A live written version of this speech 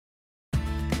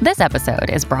This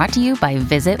episode is brought to you by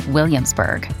Visit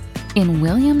Williamsburg. In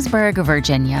Williamsburg,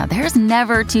 Virginia, there's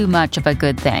never too much of a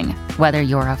good thing. Whether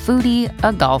you're a foodie,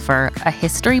 a golfer, a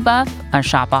history buff, a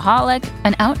shopaholic,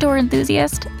 an outdoor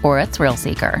enthusiast, or a thrill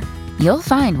seeker, you'll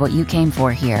find what you came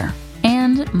for here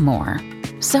and more.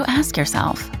 So ask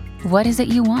yourself, what is it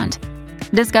you want?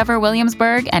 Discover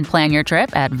Williamsburg and plan your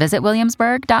trip at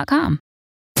visitwilliamsburg.com.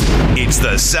 It's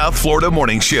the South Florida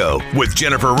Morning Show with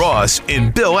Jennifer Ross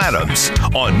and Bill Adams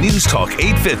on News Talk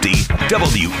 850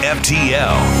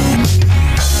 WFTL.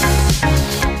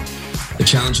 The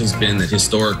challenge has been that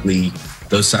historically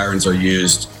those sirens are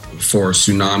used for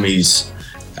tsunamis.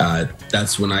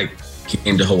 That's when I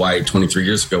came to Hawaii 23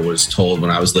 years ago, was told when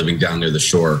I was living down near the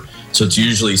shore. So it's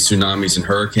usually tsunamis and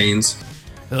hurricanes.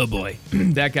 Oh, boy.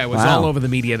 That guy was all over the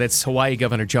media. That's Hawaii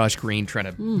Governor Josh Green trying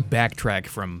to backtrack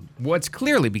from what's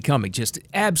clearly becoming just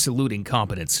absolute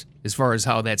incompetence as far as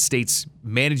how that state's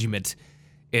management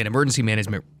and emergency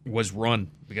management was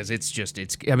run. Because it's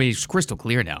crystal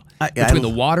clear now. Between the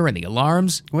water and the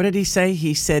alarms. What did he say?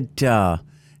 He said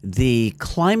the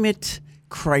climate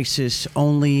crisis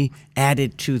only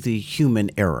added to the human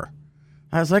error.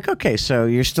 I was like, okay, so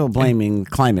you're still blaming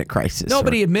climate crisis.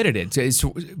 Nobody admitted it.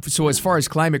 So as far as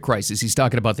climate crisis, he's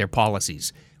talking about their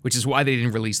policies, which is why they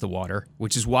didn't release the water,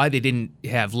 which is why they didn't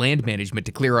have land management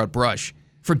to clear out brush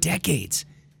for decades.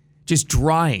 Just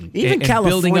drying Even and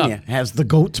California building up. has the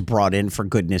goats brought in, for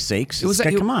goodness sakes.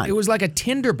 Come on. It was like a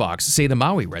tinderbox, say the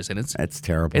Maui residents. That's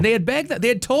terrible. And they had begged that. They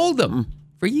had told them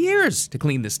for years to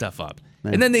clean this stuff up.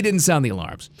 And then they didn't sound the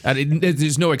alarms.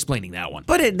 There's no explaining that one.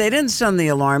 But they didn't sound the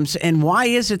alarms. And why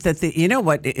is it that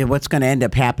what's going to end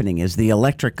up happening is the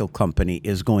electrical company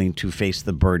is going to face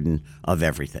the burden of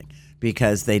everything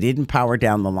because they didn't power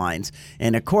down the lines.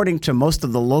 And according to most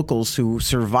of the locals who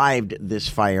survived this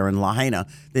fire in Lahaina,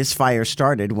 this fire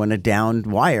started when a downed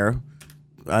wire,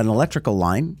 an electrical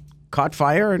line, caught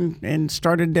fire and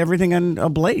started everything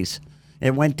ablaze.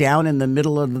 It went down in the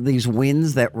middle of these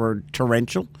winds that were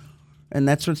torrential. And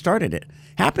that's what started it.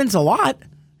 Happens a lot.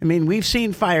 I mean, we've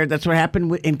seen fire. That's what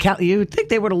happened in California. You'd think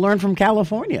they would have learned from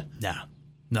California. Nah,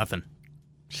 nothing.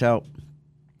 So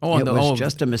it was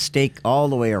just a mistake all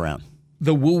the way around.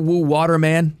 The woo-woo water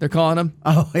man, they're calling him.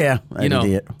 Oh, yeah.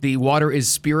 Idiot. The water is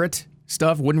spirit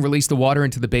stuff. Wouldn't release the water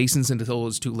into the basins until it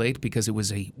was too late because it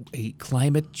was a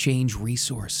climate change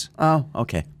resource. Oh,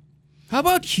 okay. How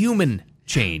about human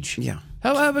change? Yeah.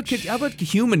 How about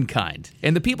humankind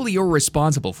and the people you're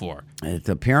responsible for?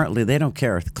 Apparently, they don't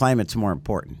care. The climate's more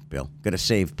important, Bill. Got to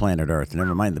save planet Earth.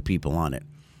 Never mind the people on it.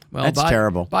 Well, that's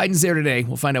terrible. Biden's there today.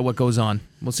 We'll find out what goes on.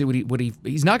 We'll see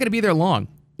he's not going to be there long.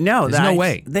 No, there's no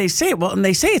way. They say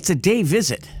it's a day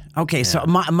visit. Okay, so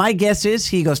my guess is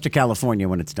he goes to California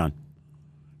when it's done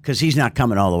because he's not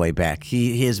coming all the way back.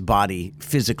 His body,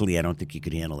 physically, I don't think he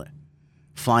could handle it.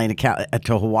 Flying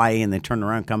to Hawaii and then turn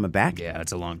around coming back? Yeah,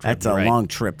 that's a long trip. That's a long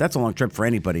trip. That's a long trip for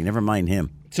anybody. Never mind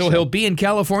him. So he'll be in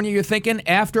California, you're thinking,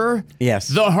 after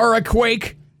the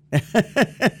hurricane?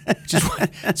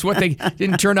 It's what they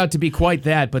didn't turn out to be quite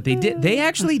that, but they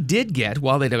actually did get,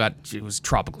 it was a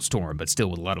tropical storm, but still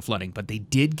with a lot of flooding, but they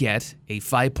did get a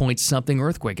 5-point-something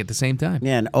earthquake at the same time.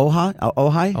 Yeah, and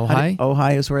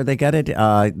Ojai is where they got it.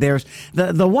 There's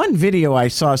the one video I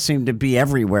saw seemed to be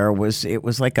everywhere. It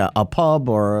was like a pub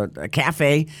or a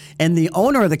cafe, and the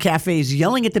owner of the cafe is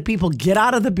yelling at the people, get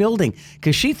out of the building,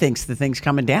 because she thinks the thing's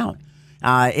coming down.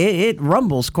 It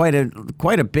rumbles quite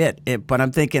a bit, but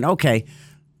I'm thinking, okay,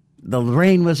 the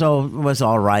rain was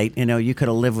all right. You could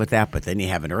have lived with that, but then you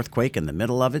have an earthquake in the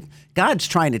middle of it. God's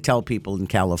trying to tell people in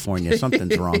California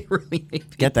something's wrong. Really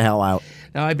Get the hell out.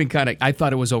 Now, I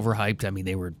thought it was overhyped. I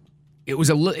mean,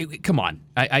 come on.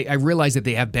 I realize that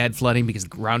they have bad flooding because the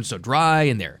ground's so dry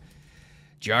and their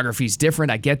geography's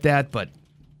different. I get that, but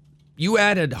you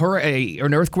add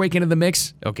an earthquake into the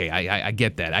mix? Okay, I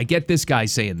get that. I get this guy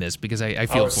saying this because I feel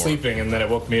for him. I was sleeping, and then it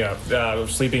woke me up. I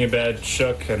was sleeping in bed,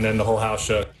 shook, and then the whole house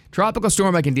shook. Tropical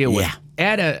storm I can deal with.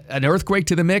 Add an earthquake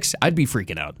to the mix, I'd be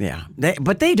freaking out. Yeah,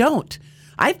 but they don't.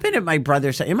 I've been at my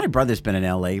brother's, and my brother's been in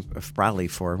L.A. probably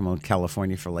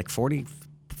California for like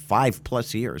 45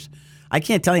 plus years. I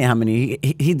can't tell you how many.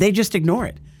 They just ignore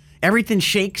it. Everything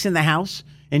shakes in the house.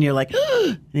 And you're like,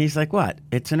 and he's like, what?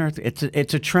 It's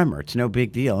a tremor. It's no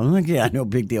big deal. I'm like, yeah, no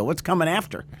big deal. What's coming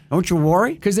after? Don't you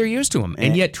worry? Because they're used to them.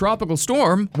 And yet tropical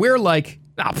storm, we're like,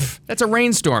 that's a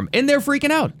rainstorm. And they're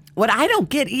freaking out. What I don't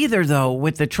get either, though,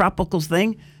 with the tropical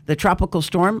storm,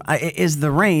 is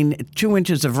the rain. 2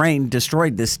 inches of rain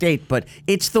destroyed this state, but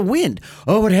it's the wind.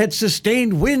 Oh, it had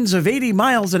sustained winds of 80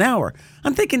 miles an hour.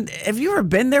 I'm thinking, have you ever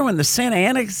been there when the Santa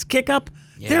Anas kick up?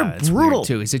 They're brutal weird,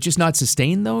 too. Is it just not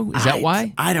sustained though? Is that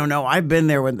why? I don't know. I've been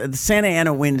there when the Santa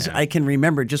Ana winds. I can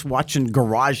remember just watching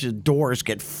garage doors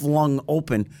get flung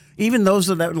open, even those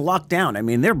that are locked down. I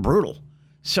mean, they're brutal.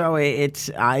 So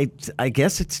I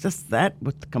guess it's just that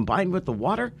combined with the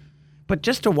water. But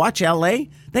just to watch L.A.,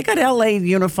 they got L.A.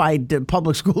 Unified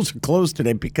Public Schools are closed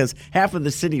today because half of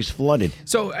the city's flooded.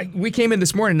 So we came in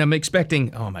this morning, and I'm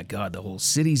expecting, oh my God, the whole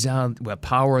city's out with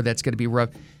power. That's going to be rough.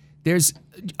 There's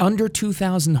under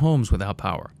 2,000 homes without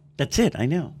power. That's it. I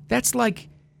know. That's like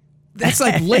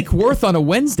Lake Worth on a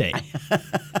Wednesday.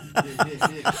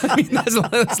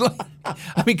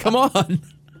 I mean, come on.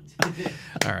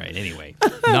 All right. Anyway,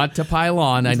 not to pile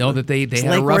on. I know that they had Lake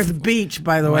a rough Worth Beach,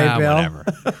 by the way, Bill. Whatever.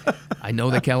 I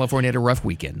know that California had a rough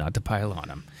weekend. Not to pile on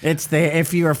them.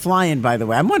 If you were flying, by the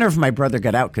way, I'm wondering if my brother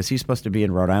got out because he's supposed to be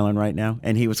in Rhode Island right now,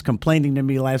 and he was complaining to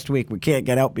me last week. We can't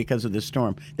get out because of the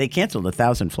storm. They canceled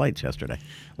 1,000 flights yesterday.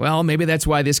 Well, maybe that's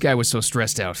why this guy was so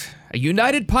stressed out. A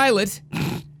United pilot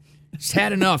just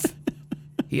had enough.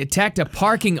 He attacked a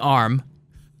parking arm,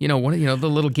 the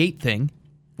little gate thing,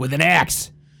 with an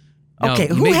axe. Now, okay,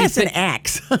 who has an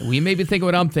axe? We may be thinking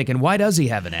what I'm thinking. Why does he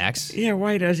have an axe? Yeah,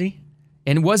 why does he?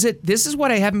 And this is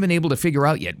what I haven't been able to figure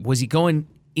out yet. Was he going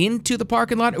into the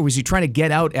parking lot or was he trying to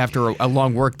get out after a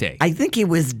long work day? I think he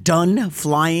was done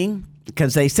flying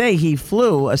because they say he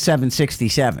flew a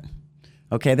 767.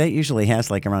 Okay, that usually has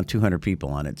like around 200 people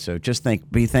on it. So just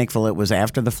be thankful it was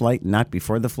after the flight, not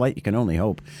before the flight. You can only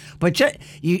hope. But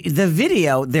the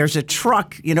video, there's a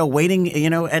truck, waiting,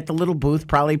 at the little booth,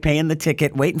 probably paying the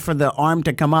ticket, waiting for the arm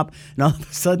to come up. And all of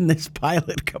a sudden, this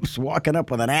pilot comes walking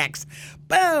up with an axe.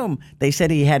 Boom! They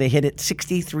said he had to hit it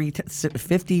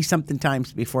 50-something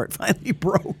times before it finally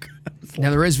broke.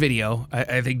 Now, there is video.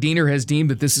 I think Diener has deemed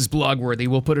that this is blog-worthy.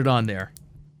 We'll put it on there.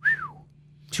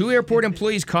 2 airport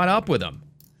employees caught up with him,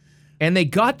 and they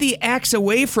got the axe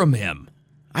away from him.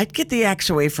 I'd get the axe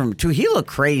away from him, too. He looked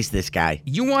crazed, this guy.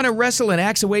 You want to wrestle an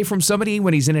axe away from somebody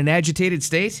when he's in an agitated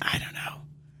state? I don't know.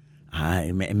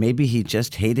 Maybe he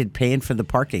just hated paying for the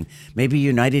parking. Maybe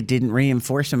United didn't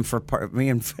reimburse him for the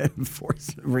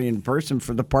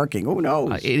parking. Who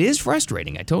knows? It is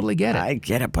frustrating. I totally get it. I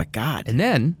get it, but God. And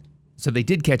then, so they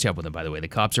did catch up with him, by the way. The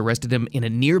cops arrested him in a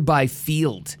nearby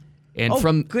field. And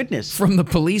from the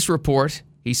police report,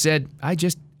 he said, I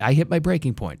hit my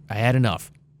breaking point. I had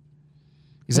enough.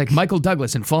 He's like Michael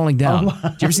Douglas in Falling Down. Did you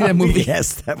ever see that movie?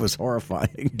 Yes, that was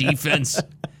horrifying. Defense.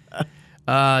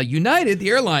 United,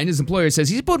 the airline, his employer says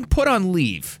he's been put on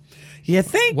leave. You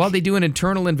think? While they do an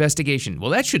internal investigation.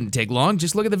 Well, that shouldn't take long.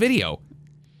 Just look at the video.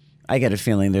 I get a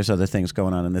feeling there's other things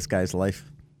going on in this guy's life.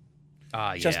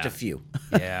 Just yeah. a few.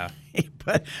 Yeah.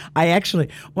 But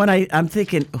I'm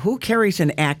thinking, who carries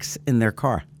an axe in their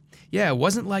car? Yeah, it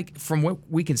wasn't like, from what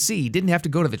we can see, he didn't have to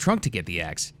go to the trunk to get the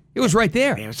axe. It was right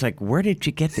there. It was like, where did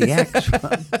you get the axe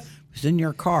from? It was in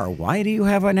your car. Why do you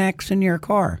have an axe in your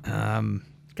car?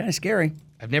 It's kind of scary.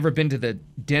 I've never been to the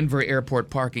Denver airport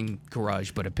parking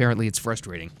garage, but apparently it's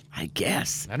frustrating. I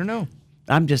guess. I don't know.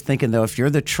 I'm just thinking, though, if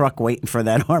you're the truck waiting for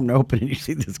that arm to open and you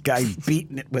see this guy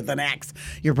beating it with an axe,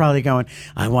 you're probably going,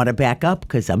 I want to back up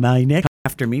because my neck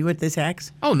after me with this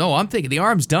axe. Oh, no, I'm thinking the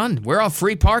arm's done. We're off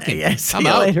free parking. Yes, I'm see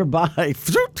you out. later, bye.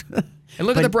 And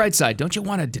look at the bright side. Don't you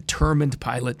want a determined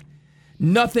pilot?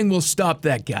 Nothing will stop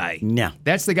that guy. No.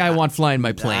 That's the guy I want flying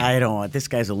my plane. I don't want. This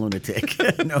guy's a lunatic.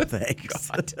 No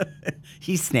thanks.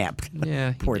 He snapped.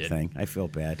 Yeah, Poor thing. I feel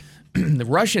bad. The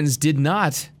Russians did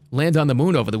not land on the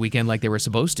moon over the weekend like they were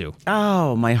supposed to.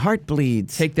 Oh, my heart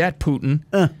bleeds. Take that, Putin.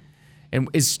 And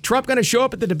is Trump going to show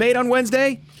up at the debate on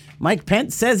Wednesday? Mike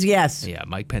Pence says yes. Yeah,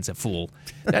 Mike Pence a fool.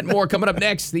 That and more coming up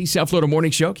next. The South Florida Morning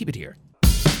Show. Keep it here.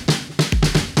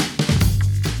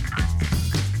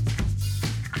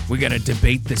 We got a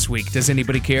debate this week. Does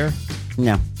anybody care?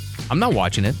 No. I'm not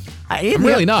watching it. I'm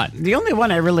really not. The only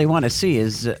one I really want to see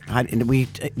is,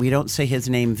 we don't say his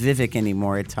name Vivek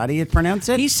anymore. It's, how do you pronounce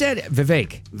it? He said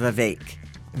Vivek. Vivek.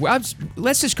 Well,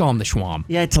 let's just call him the Schwam.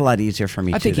 Yeah, it's a lot easier for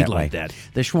me, I think that he'd way. like that.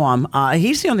 The Schwam.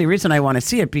 He's the only reason I want to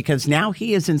see it because now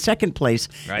he is in second place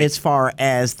as far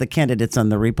as the candidates on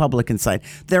the Republican side.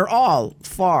 They're all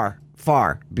far,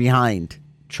 far behind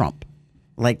Trump.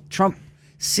 Like Trump,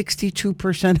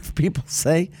 62% of people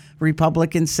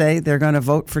Republicans say they're going to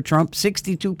vote for Trump.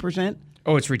 62%.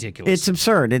 Oh, it's ridiculous. It's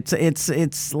absurd.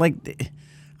 It's like,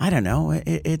 I don't know.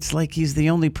 It's like he's the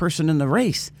only person in the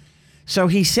race. So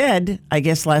he said, I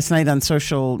guess last night on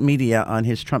social media, on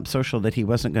his Trump social, that he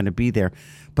wasn't going to be there.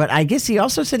 But I guess he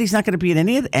also said he's not going to be in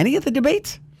any of the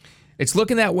debates. It's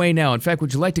looking that way now. In fact,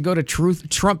 would you like to go to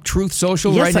Trump Truth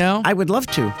Social right now? I would love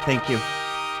to. Thank you.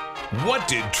 What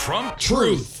did Trump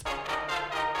truth?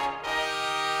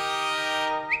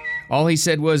 All he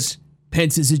said was,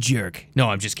 Pence is a jerk. No,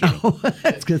 I'm just kidding.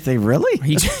 That's going to say,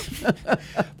 really?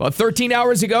 About 13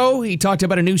 hours ago, he talked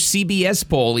about a new CBS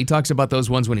poll. He talks about those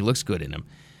ones when he looks good in them.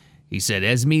 He said,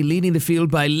 as me leading the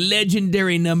field by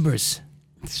legendary numbers.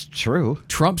 It's true.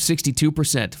 Trump,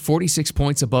 62%, 46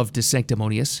 points above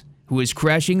DeSanctimonious, who is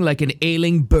crashing like an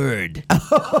ailing bird.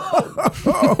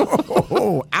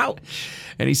 Oh, ouch.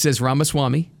 And he says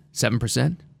Ramaswamy,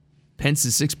 7%. Pence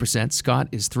is 6%. Scott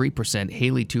is 3%.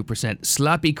 Haley, 2%.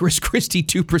 Sloppy Chris Christie,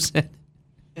 2%.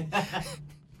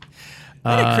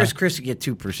 How did Chris Christie get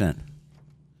 2%?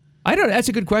 I don't. That's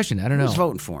a good question. I don't know. Who's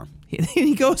voting for him?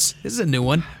 He goes, this is a new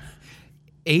one.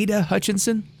 Ada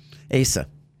Hutchinson? Asa.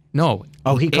 No.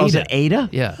 Oh, he calls it Ada?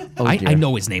 Yeah. Oh, I dear.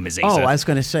 know his name is Asa. Oh, I was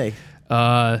going to say.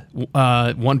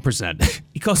 1%.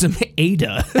 He calls him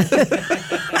Ada.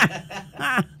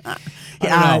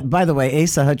 By the way,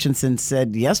 Asa Hutchinson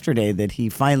said yesterday that he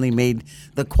finally made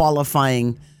the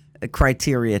qualifying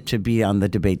criteria to be on the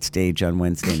debate stage on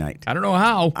Wednesday night. I don't know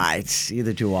how.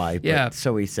 Either do I. But Yeah.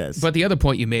 so he says. But the other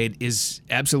point you made is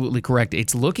absolutely correct.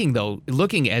 It's looking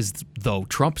as though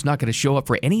Trump's not going to show up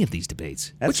for any of these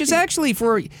debates, which is actually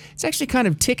kind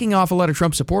of ticking off a lot of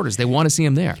Trump supporters. They want to see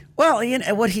him there. Well,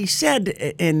 what he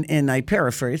said, and I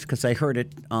paraphrase because I heard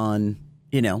it on,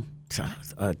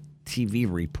 a TV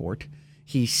report.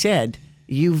 He said,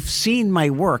 you've seen my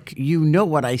work. You know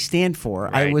what I stand for.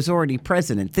 Right. I was already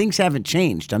president. Things haven't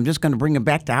changed. I'm just going to bring them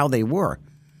back to how they were.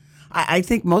 I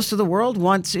think most of the world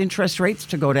wants interest rates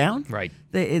to go down. Right.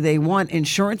 They want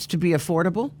insurance to be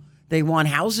affordable. They want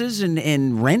houses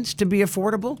and rents to be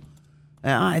affordable.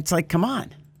 It's like, come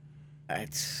on.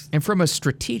 And from a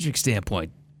strategic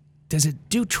standpoint, does it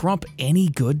do Trump any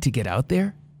good to get out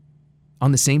there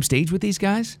on the same stage with these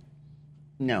guys?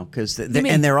 No, because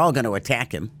they're all going to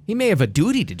attack him. He may have a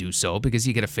duty to do so because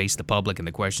you got to face the public and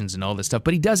the questions and all this stuff,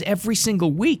 but he does every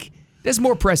single week. There's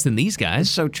more press than these guys.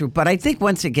 So true. But I think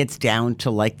once it gets down to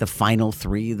like the final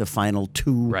 3, the final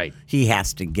 2, right, he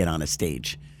has to get on a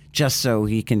stage just so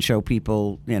he can show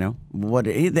people, what.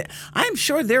 I'm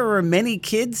sure there are many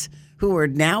kids who are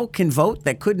now can vote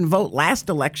that couldn't vote last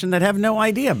election that have no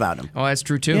idea about him. Oh, that's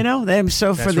true too.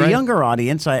 So for the younger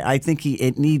audience, I think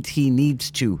he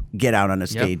needs to get out on a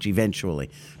stage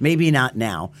eventually. Maybe not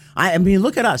now. I mean,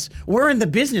 look at us. We're in the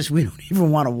business. We don't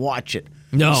even want to watch it.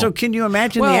 No. So can you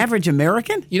imagine the average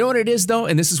American? You know what it is, though?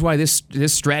 And this is why this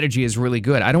strategy is really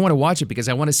good. I don't want to watch it because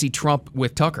I want to see Trump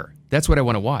with Tucker. That's what I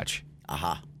want to watch.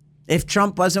 If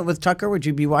Trump wasn't with Tucker, would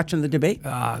you be watching the debate?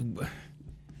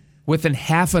 With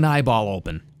half an eyeball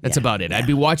open. That's about it. I'd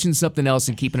be watching something else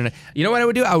and keeping it. You know what I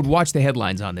would do? I would watch the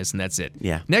headlines on this, and that's it.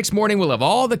 Yeah. Next morning, we'll have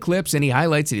all the clips, any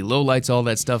highlights, any lowlights, all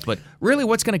that stuff. But really,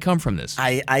 what's going to come from this?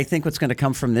 I think what's going to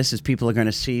come from this is people are going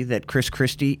to see that Chris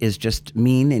Christie is just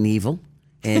mean and evil,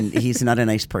 and he's not a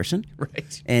nice person.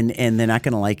 Right. And they're not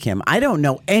going to like him. I don't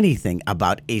know anything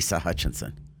about Asa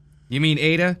Hutchinson. You mean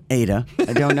Ada? Ada.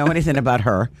 I don't know anything about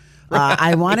her.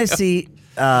 I want to see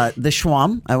the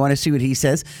Schwam. I want to see what he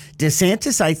says.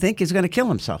 DeSantis, I think, is going to kill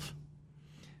himself.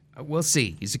 We'll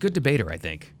see. He's a good debater, I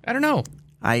think. I don't know.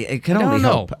 I can only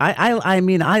hope. I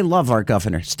mean, I love our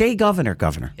governor. Stay governor.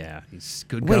 Yeah, he's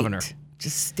a good governor.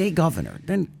 Just stay governor.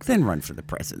 Then run for the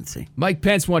presidency. Mike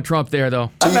Pence want Trump there,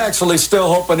 though. I'm actually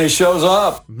still hoping he shows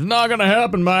up. Not going to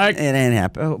happen, Mike. It ain't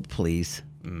happen. Oh, please.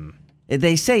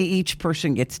 They say each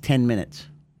person gets 10 minutes.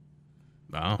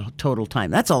 Wow. Total time.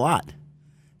 That's a lot.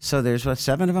 So there's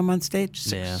 7 of them on stage?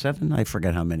 6, Yeah. 7? I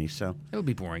forget how many. So it'll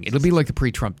be boring. It'll be like the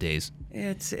pre-Trump days.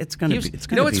 It's going to be.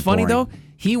 You know what's funny though?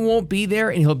 He won't be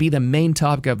there, and he'll be the main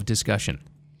topic of discussion.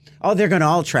 Oh, they're going to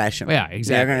all trash him. Yeah,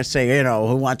 exactly. They're going to say,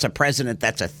 who wants a president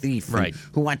that's a thief? Right.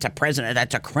 Who wants a president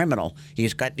that's a criminal?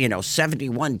 He's got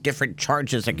 71 different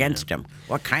charges against him.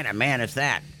 What kind of man is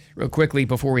that? Real quickly,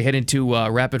 before we head into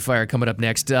rapid fire coming up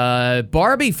next,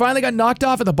 Barbie finally got knocked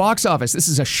off at the box office. This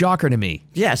is a shocker to me.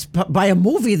 Yes, by a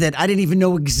movie that I didn't even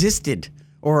know existed,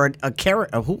 or a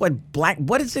character.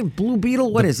 What is it? Blue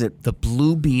Beetle? What is it? The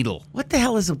Blue Beetle. What the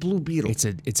hell is a Blue Beetle? It's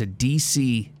a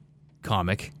DC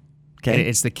comic. Okay. And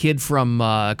it's the kid from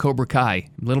Cobra Kai,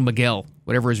 Little Miguel,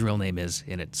 whatever his real name is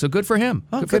in it. So good for him.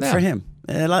 Oh, good for him.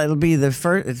 It'll be the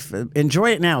first.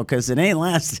 Enjoy it now because it ain't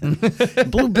lasting.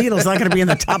 Blue Beetle's not going to be in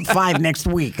the top 5 next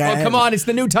week. Oh, come on. It's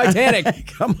the new Titanic.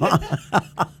 Come on.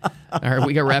 All right,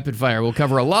 we got rapid fire. We'll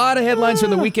cover a lot of headlines from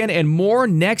the weekend and more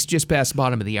next, just past the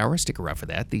bottom of the hour. Stick around for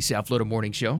that. The South Florida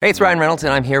Morning Show. Hey, it's Ryan Reynolds,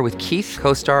 and I'm here with Keith,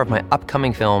 co-star of my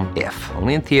upcoming film, If,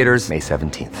 only in theaters May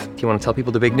 17th. Do you want to tell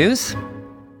people the big news?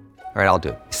 All right, I'll do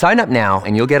it. Sign up now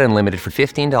and you'll get unlimited for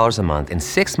 $15 a month and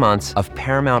 6 months of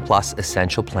Paramount Plus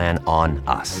Essential Plan on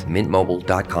us.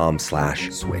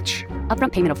 MintMobile.com/switch.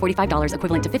 Upfront payment of $45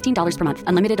 equivalent to $15 per month.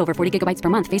 Unlimited over 40 gigabytes per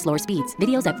month. Face lower speeds.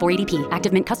 Videos at 480p.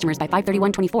 Active Mint customers by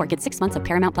 531.24 get 6 months of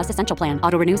Paramount Plus Essential Plan.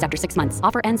 Auto renews after 6 months.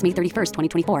 Offer ends May 31st,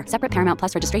 2024. Separate Paramount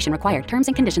Plus registration required. Terms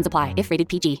and conditions apply if rated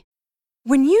PG.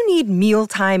 When you need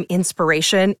mealtime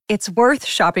inspiration, it's worth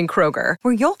shopping Kroger,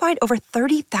 where you'll find over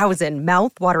 30,000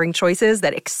 mouth-watering choices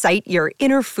that excite your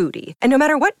inner foodie. And no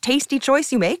matter what tasty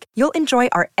choice you make, you'll enjoy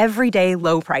our everyday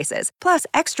low prices, plus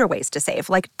extra ways to save,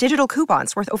 like digital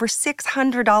coupons worth over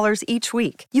 $600 each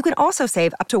week. You can also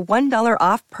save up to $1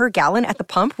 off per gallon at the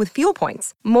pump with fuel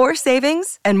points. More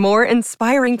savings and more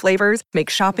inspiring flavors make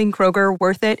shopping Kroger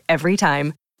worth it every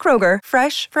time. Kroger,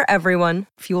 fresh for everyone.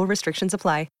 Fuel restrictions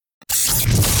apply.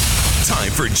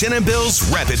 Time for Jen and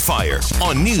Bill's Rapid Fire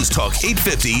on News Talk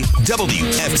 850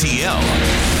 WFTL.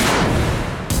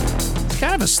 It's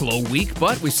kind of a slow week,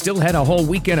 but we still had a whole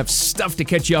weekend of stuff to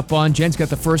catch you up on. Jen's got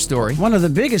the first story. One of the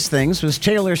biggest things was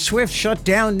Taylor Swift shut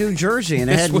down New Jersey, and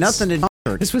it had nothing to do with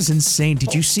her. This was insane.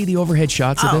 Did you see the overhead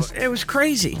shots of this? It was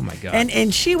crazy. Oh, my God.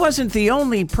 And she wasn't the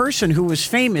only person who was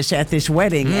famous at this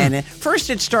wedding. And first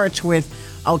it starts with,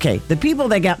 okay, the people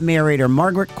that got married are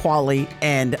Margaret Qualley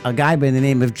and a guy by the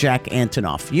name of Jack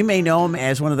Antonoff. You may know him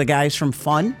as one of the guys from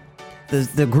Fun,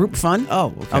 the group Fun.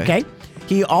 Oh, okay.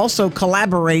 He also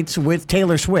collaborates with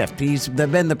Taylor Swift. He's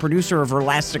been the producer of her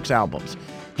last 6 albums.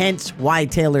 Hence why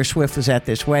Taylor Swift was at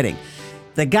this wedding.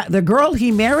 The girl he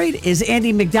married is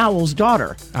Andie MacDowell's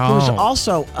daughter, who's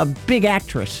also a big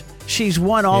actress. She's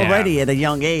won already at a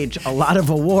young age a lot of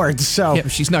awards. So yeah,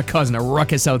 she's not causing a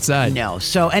ruckus outside. No.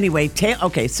 So anyway,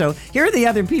 so here are the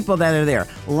other people that are there.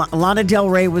 Lana Del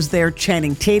Rey was there.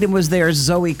 Channing Tatum was there.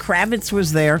 Zoe Kravitz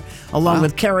was there, along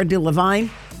with Cara Delevingne.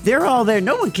 They're all there.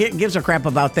 No one gives a crap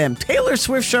about them. Taylor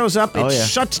Swift shows up. It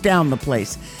shuts down the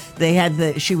place.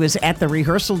 She was at the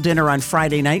rehearsal dinner on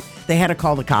Friday night. They had to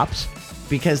call the cops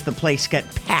because the place got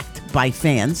packed by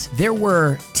fans. There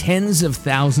were tens of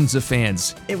thousands of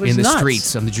fans in the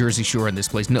streets on the Jersey Shore in this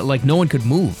place. No one could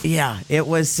move. Yeah, it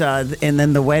was, and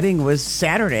then the wedding was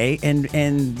Saturday, and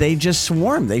they just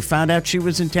swarmed. They found out she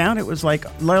was in town. It was like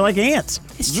ants.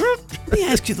 Let me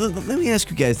ask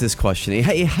you guys this question,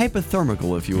 a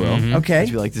hypothermical, if you will. Okay.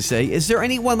 As we like to say. Is there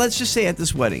anyone, let's just say at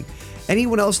this wedding,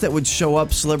 anyone else that would show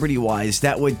up celebrity-wise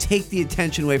that would take the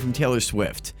attention away from Taylor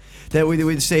Swift? That we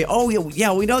would say, oh,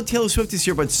 yeah, we know Taylor Swift is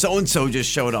here, but so-and-so just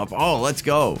showed up. Oh, let's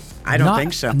go. I don't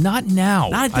think so. Not now.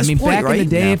 Not at this point, back right? in the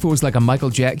day, No. if it was like a Michael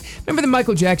Jackson. Remember the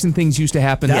Michael Jackson things used to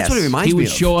happen? That's what it reminds me of. He would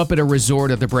show up at a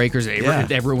resort at the Breakers.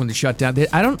 Everyone would shut down.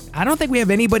 I don't think we have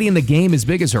anybody in the game as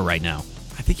big as her right now.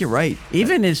 I think you're right.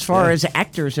 Even as far as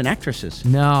actors and actresses.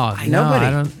 Nobody.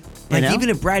 I don't. Like even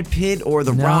if Brad Pitt or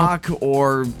The Rock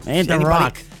or The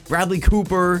Rock. Bradley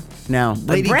Cooper. No.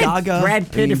 Lady Gaga. Brad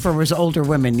Pitt, if it was older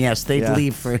women, yes, they'd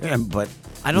leave for him, but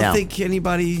I don't think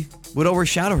anybody would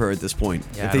overshadow her at this point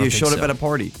if they just showed up at a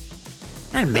party.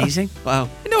 Isn't that amazing? Wow.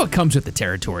 I know it comes with the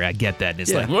territory. I get that.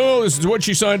 It's like, well, this is what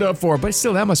she signed up for. But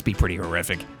still, that must be pretty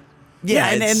horrific.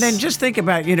 Yeah, and then just think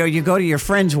about, you go to your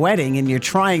friend's wedding and you're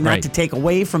trying not to take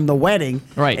away from the wedding.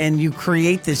 Right. And you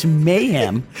create this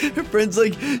mayhem. Your friend's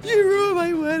like, you ruined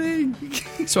my wedding.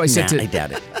 So I said I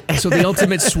doubt it. So the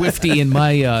ultimate Swiftie in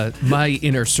my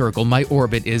inner circle, my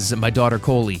orbit, is my daughter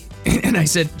Coley. And I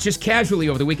said, just casually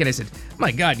over the weekend, I said,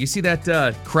 my God, you see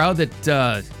that crowd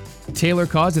that Taylor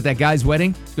caused at that guy's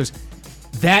wedding? She goes,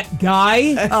 that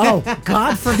guy? Oh,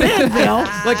 God forbid, Bill.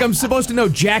 Like I'm supposed to know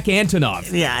Jack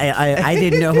Antonoff. Yeah, I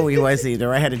didn't know who he was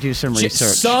either. I had to do some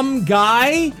research. Some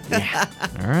guy? Yeah.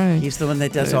 All right. He's the one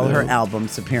that does all her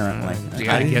albums, apparently.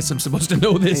 I guess I'm supposed to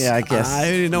know this. Yeah, I guess. I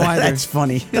didn't know either. That's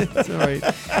funny. That's all right.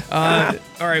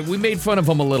 All right, we made fun of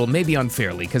him a little, maybe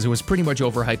unfairly, because it was pretty much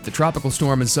overhyped. The tropical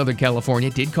storm in Southern California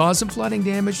did cause some flooding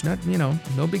damage. Not, no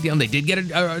big deal. And they did get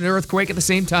an earthquake at the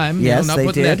same time. Yes, not they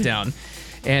putting did. that down.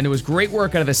 And it was great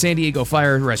work out of the San Diego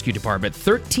Fire and Rescue Department.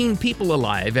 13 people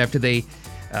alive after the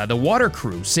water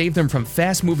crew saved them from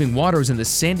fast-moving waters in the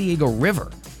San Diego River.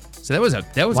 So that was a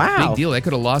big deal. They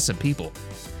could have lost some people.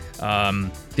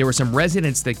 There were some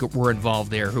residents that were involved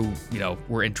there who,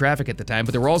 were in traffic at the time,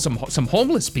 but there were also some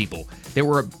homeless people that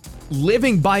were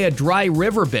living by a dry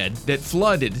riverbed that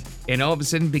flooded and all of a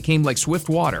sudden became like swift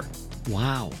water.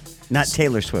 Wow. Not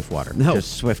Taylor Swift water. No.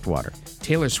 Just Swift water.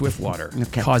 Taylor Swift water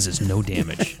causes no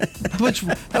damage.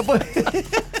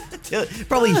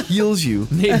 Probably heals you.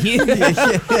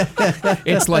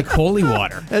 It's like holy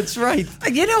water. That's right.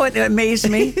 You know what amazed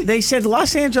me? They said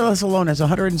Los Angeles alone has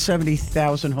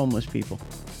 170,000 homeless people.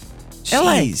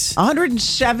 LA, Jeez.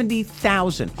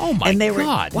 170,000. Oh, my and they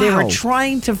God. They were Wow.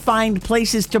 trying to find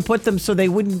places to put them so they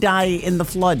wouldn't die in the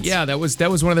floods. Yeah, that was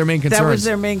one of their main concerns. That was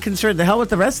their main concern. The hell with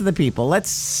the rest of the people.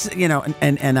 Let's,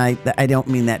 and I don't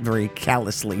mean that very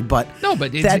callously, but No,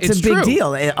 but it's that's a big true.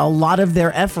 deal. A lot of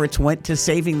their efforts went to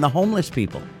saving the homeless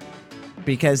people.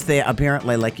 Because they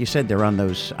apparently, like you said, they're on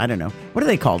those, I don't know, what are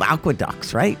they called?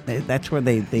 Aqueducts, right? That's where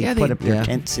they put up their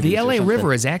tent cities. The or LA something.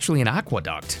 River is actually an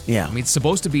aqueduct. Yeah. I mean, it's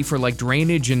supposed to be for like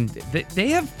drainage, and they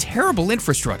have terrible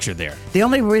infrastructure there. The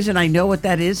only reason I know what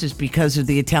that is because of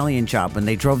the Italian Job when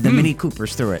they drove the Mini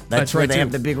Coopers through it. That's where right, they too.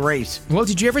 have the big race. Well,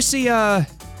 did you ever see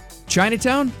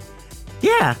Chinatown?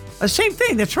 Yeah, the same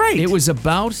thing. That's right. It was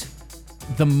about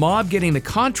the mob getting the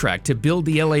contract to build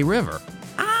the LA River.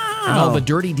 And all the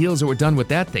dirty deals that were done with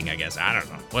that thing, I guess. I don't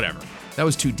know. Whatever. That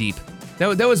was too deep.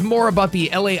 That was more about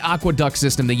the LA aqueduct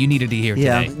system that you needed to hear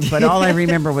Yeah, today. but all I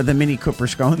remember were the Mini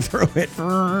Coopers going through it.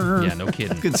 Yeah, no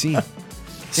kidding. Good scene.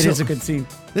 It is a good scene.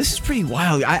 This is pretty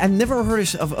wild. I've never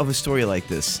heard of a story like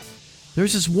this.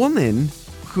 There's this woman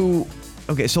who,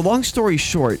 okay, so long story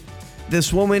short,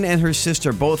 this woman and her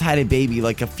sister both had a baby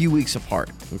like a few weeks apart,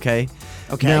 okay?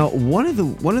 Okay. Now, one of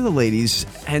the ladies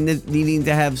ended needing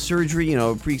to have surgery,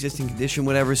 a pre-existing condition,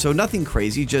 whatever, so nothing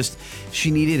crazy, just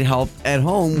she needed help at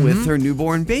home with her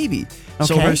newborn baby.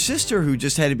 So Okay. her sister, who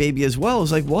just had a baby as well,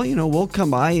 was like, well, we'll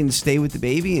come by and stay with the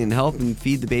baby and help and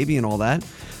feed the baby and all that.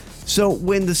 So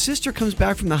when the sister comes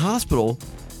back from the hospital,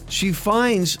 she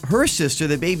finds her sister,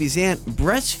 the baby's aunt,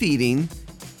 breastfeeding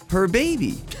her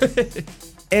baby.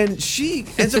 And she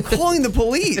ends up calling the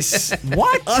police.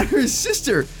 What? On her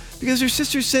sister. Because her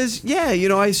sister says, yeah,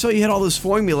 I saw you had all this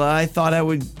formula. I thought I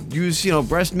would use,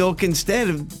 breast milk instead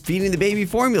of feeding the baby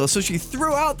formula. So she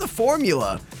threw out the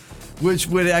formula, which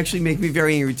would actually make me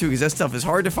very angry too, because that stuff is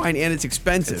hard to find and it's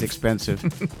expensive. It's expensive.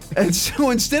 And so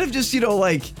instead of just,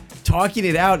 talking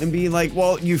it out and being like,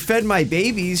 well, you fed my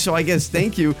baby, so I guess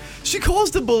thank you, she calls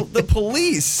the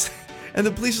police. And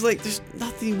the police are like, there's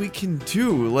nothing we can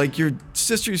do. Like, your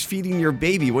sister's feeding your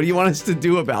baby. What do you want us to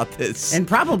do about this? And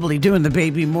probably doing the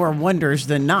baby more wonders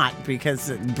than not, because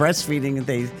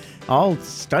breastfeeding, all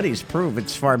studies prove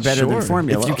it's far better than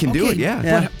formula. If you can do it,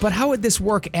 yeah. But how would this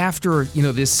work after,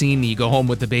 this scene, you go home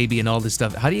with the baby and all this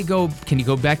stuff? How do you go, can you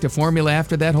go back to formula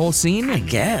after that whole scene? I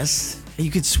guess. You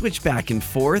could switch back and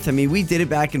forth. I mean, we did it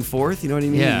back and forth. You know what I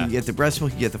mean? Yeah. You get the breast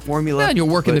milk, you get the formula. And you're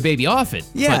working the baby off it.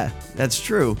 Yeah, that's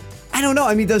true. I don't know.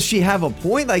 I mean, does she have a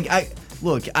point? Like,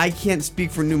 I can't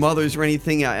speak for new mothers or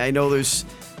anything. I know there's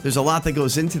a lot that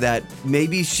goes into that.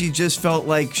 Maybe she just felt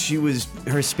like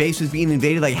her space was being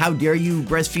invaded. Like, how dare you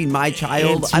breastfeed my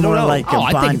child? It's I don't more know. like a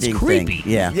I bonding think it's creepy.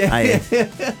 thing. Yeah. Yeah.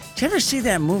 Did you ever see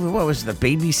that movie? What was it,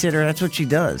 The Babysitter? That's what she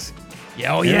does.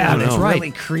 Yeah, oh yeah, that's right.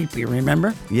 Really creepy,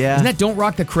 remember? Yeah. Isn't that Don't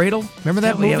Rock the Cradle? Remember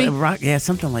that movie? Yeah,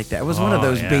 something like that. It was one of Oh,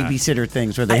 those yeah. babysitter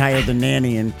things where they hired the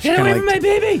nanny and she Get away kinda from my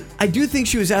baby! I do think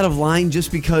she was out of line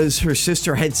just because her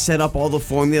sister had set up all the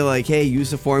formula, like, hey,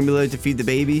 use the formula to feed the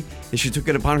baby. And she took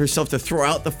it upon herself to throw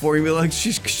out the formula.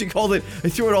 She called it, I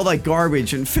threw it all like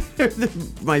garbage and fed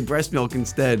my breast milk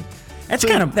instead. That's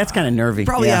kind of nervy.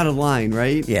 Probably yeah. out of line,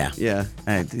 right? Yeah. Yeah.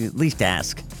 At least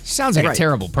ask. She sounds like a Right.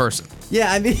 terrible person.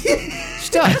 Yeah, I mean, She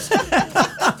does.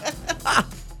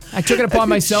 I took it upon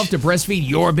myself to breastfeed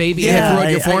your baby and Yeah, throw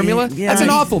out your formula. That's an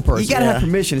awful person. you gotta have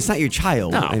permission. It's not your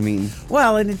child. No. I mean,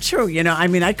 Well, and it's true.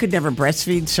 I could never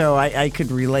breastfeed, so I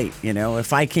could relate.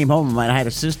 If I came home and I had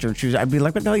a sister, I'd be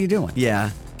like, what the hell are you doing? yeah.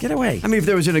 Get away. I mean, if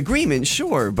there was an agreement,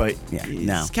 sure, but Yeah, it's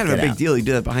no, kind of a get big out. deal. You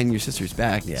do that behind your sister's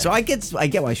back. Yeah. So I get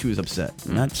why she was upset.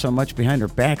 Not so much behind her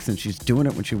back since she's doing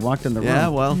it when she walked in the room. Yeah,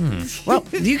 well, Well,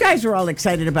 you guys are all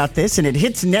excited about this, and it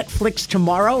hits Netflix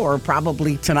tomorrow or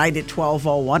probably tonight at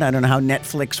 12:01. I don't know how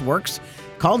Netflix works.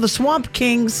 Called The Swamp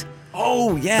Kings.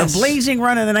 oh yes, The blazing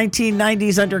run of the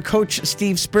 1990s under Coach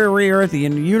Steve Spurrier. The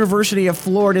University of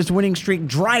Florida's winning streak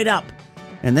dried up,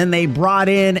 and then they brought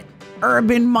in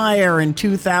Urban Meyer in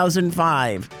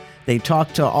 2005. They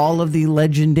talked to all of the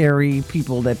legendary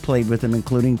people that played with him,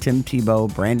 including Tim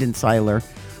Tebow, Brandon Seiler,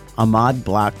 Ahmad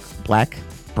Black,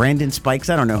 Brandon Spikes.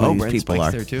 I don't know who these Brandon people Spikes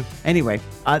are. there, too. Anyway,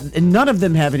 none of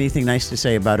them have anything nice to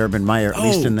say about Urban Meyer,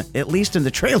 Oh. at least in the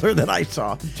trailer that I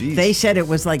saw. Jeez. They said it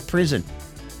was like prison.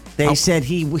 They said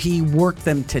he worked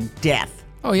them to death.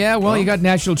 Oh yeah, well you got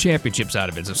national championships out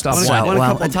of it, so stop Well, whining. won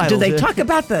a couple titles, do they yeah. talk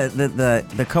about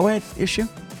the co-ed issue?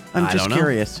 I'm I just don't know.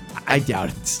 curious. I doubt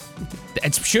it.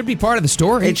 It should be part of the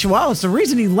story. It's the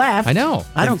reason he left. I know.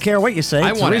 I don't care what you say.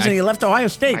 It's the reason he left Ohio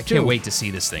State, I too. can't wait to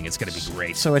see this thing. It's going to be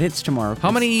great. So it hits tomorrow. How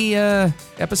many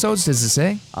episodes does it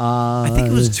say? I think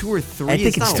it was 2 or 3. I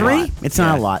think it's not a 3. lot. It's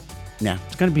not a lot. Yeah,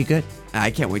 it's going to be good.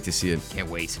 I can't wait to see it. Can't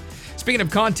wait. Speaking of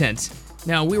content,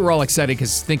 Now, we were all excited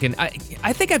because thinking, I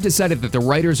think I've decided that the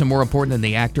writers are more important than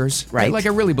the actors. Right. Like, I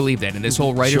really believe that in this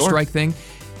whole writer's strike thing.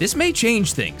 This may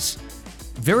change things.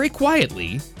 Very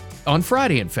quietly, on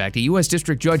Friday, in fact, a U.S.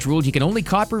 district judge ruled you can only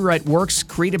copyright works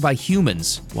created by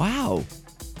humans. Wow.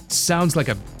 Sounds like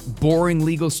a boring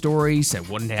legal story, that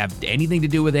wouldn't have anything to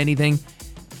do with anything.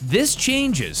 This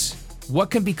changes what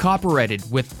can be copyrighted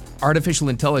with artificial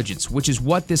intelligence, which is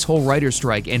what this whole writer's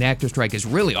strike and actor strike is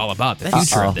really all about, the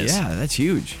future of this. Yeah, that's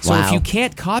huge. So if you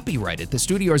can't copyright it, the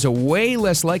studios are way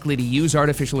less likely to use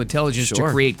artificial intelligence to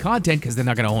create content because they're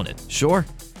not going to own it. Sure.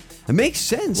 It makes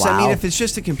sense. Wow. I mean, if it's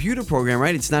just a computer program,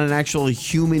 right? It's not an actual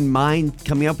human mind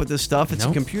coming up with this stuff. It's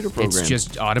a computer program. It's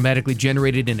just automatically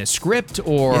generated in a script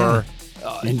or...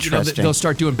 Interesting. They'll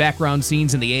start doing background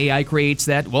scenes and the AI creates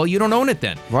that. Well, you don't own it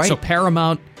then. Right. So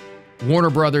Paramount, Warner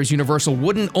Brothers, Universal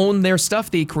wouldn't own their stuff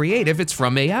they create if it's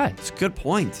from AI. It's a good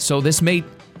point. So this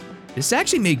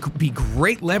actually may be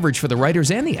great leverage for the writers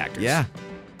and the actors. Yeah.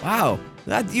 Wow.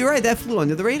 You're right. That flew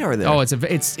under the radar there. Oh,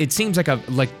 it seems like a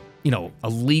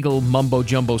legal mumbo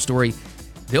jumbo story.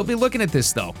 They'll be looking at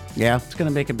this though. Yeah, it's going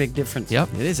to make a big difference.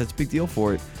 Yep. It is. That's a big deal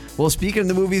for it. Well, speaking of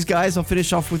the movies, guys, I'll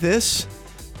finish off with this.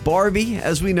 Barbie,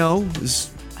 as we know, it's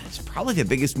probably the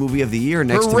biggest movie of the year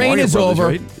next to Mario reign is Brothers, over.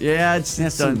 right? Yeah, it's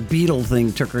Some done. beetle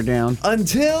thing took her down.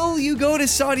 Until you go to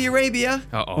Saudi Arabia.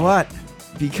 Uh-oh. What?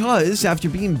 Because after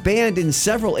being banned in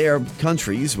several Arab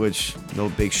countries, which no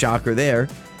big shocker there,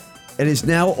 it is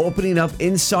now opening up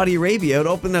in Saudi Arabia. It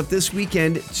opened up this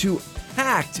weekend to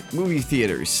packed movie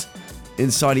theaters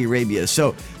in Saudi Arabia.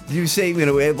 So you say,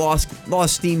 it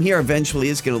lost steam here. Eventually,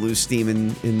 it's going to lose steam in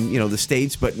the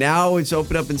States. But now it's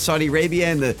opened up in Saudi Arabia,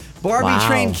 and the Barbie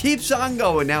train keeps on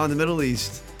going now in the Middle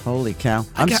East. Holy cow.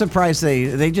 I'm surprised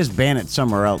they just ban it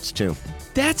somewhere else, too.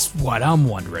 That's what I'm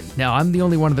wondering. Now, I'm the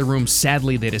only one in the room,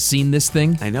 sadly, that has seen this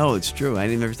thing. I know, it's true. I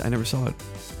never saw it.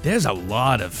 There's a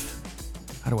lot of,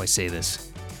 how do I say this?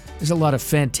 There's a lot of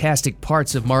fantastic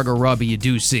parts of Margot Robbie you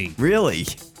do see. Really?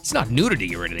 It's not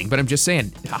nudity or anything, but I'm just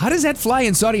saying, how does that fly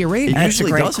in Saudi Arabia? That's a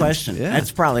great doesn't. question. Yeah.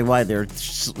 That's probably why they're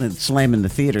slamming the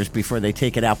theaters before they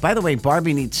take it out. By the way,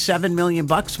 Barbie needs $7 million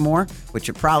more, which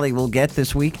it probably will get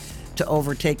this week, to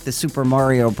overtake the Super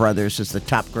Mario Brothers as the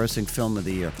top grossing film of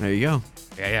the year. There you go.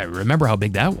 Yeah, remember how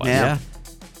big that was. Yeah.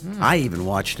 I even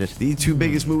watched it. The two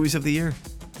biggest movies of the year.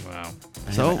 Wow.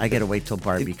 So I gotta wait till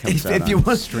Barbie comes out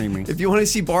on streaming. If you want to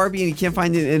see Barbie and you can't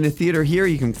find it in a theater here,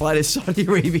 you can fly to Saudi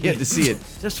Arabia to see it.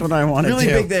 Just what I want to do.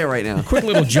 Really big there right now. Quick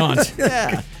little jaunt.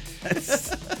 Yeah.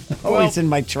 Always in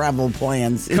my travel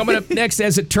plans. Coming up next,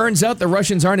 as it turns out, the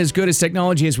Russians aren't as good as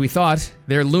technology as we thought.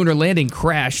 Their lunar landing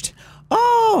crashed.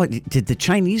 Oh, did the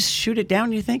Chinese shoot it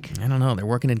down, you think? I don't know. They're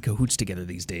working in cahoots together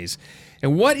these days.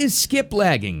 And what is skip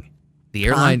lagging? The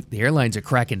airlines are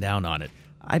cracking down on it.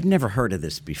 I've never heard of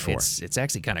this before. It's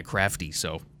actually kind of crafty,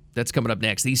 so that's coming up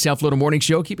next. The South Florida Morning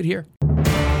Show. Keep it here.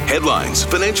 Headlines,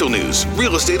 financial news,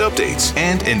 real estate updates,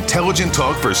 and intelligent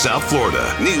talk for South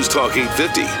Florida. News Talk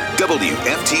 850,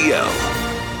 WFTL.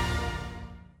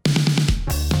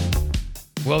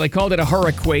 Well, they called it a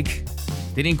hurricane.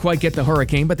 They didn't quite get the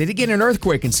hurricane, but they did get an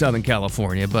earthquake in Southern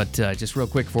California. But just real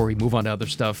quick before we move on to other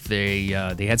stuff, they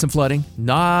had some flooding.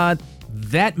 Not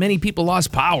that many people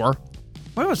lost power.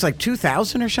 Well, it was like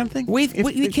 2,000 or something? We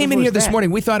came in here this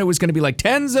morning. We thought it was going to be like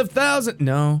tens of thousands.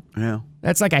 No.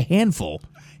 That's like a handful.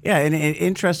 Yeah, and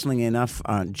interestingly enough,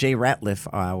 Jay Ratliff,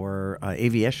 our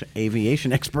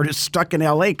aviation expert, is stuck in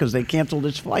L.A. because they canceled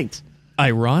his flights.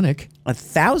 Ironic.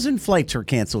 1,000 flights were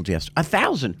canceled yesterday.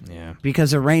 1,000. Yeah.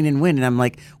 Because of rain and wind. And I'm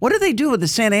like, what do they do with the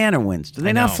Santa Ana winds? Do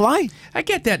they not fly? I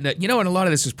get that. You know, and a lot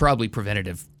of this is probably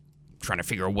preventative, trying to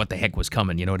figure out what the heck was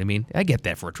coming. You know what I mean? I get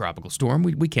that for a tropical storm.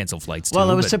 We cancel flights too.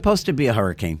 Well, it was supposed to be a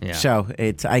hurricane. Yeah. So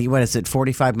it's,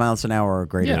 45 miles an hour or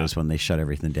greater Yeah. is when they shut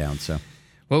everything down. So.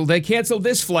 Well, they canceled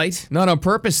this flight. Not on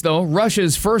purpose, though.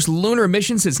 Russia's first lunar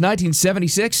mission since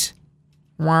 1976.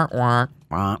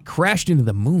 Crashed into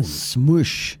the moon.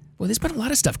 Smoosh. Well, there's been a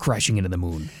lot of stuff crashing into the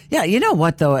moon. Yeah, you know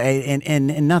what, though,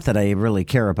 and not that I really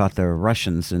care about the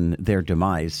Russians and their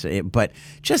demise, but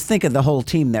just think of the whole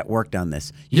team that worked on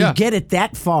this. You get it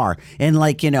that far, and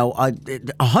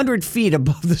 100 feet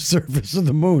above the surface of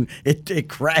the moon, it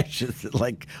crashes,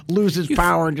 it loses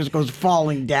power and just goes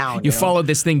falling down. You followed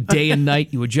this thing day and night.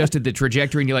 You adjusted the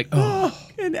trajectory, and you're like, oh.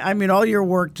 And, I mean, all your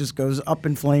work just goes up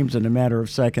in flames in a matter of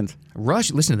seconds.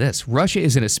 Listen to this. Russia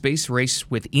is in a space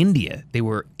race with India. They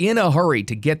were in a hurry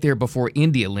to get there before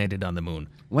India landed on the moon.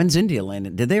 When's India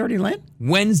landed? Did they already land?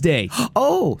 Wednesday.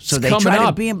 Oh, so it's they try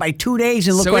to be in by 2 days,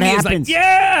 and look what happens. Like,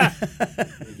 yeah!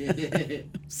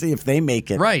 See if they make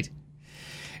it. Right.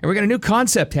 And we got a new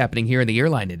concept happening here in the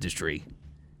airline industry.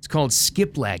 It's called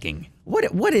skip lagging.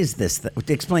 What is this?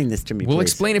 Explain this to me, We'll please.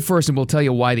 explain it first, and we'll tell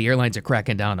you why the airlines are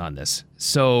cracking down on this.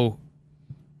 So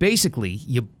basically,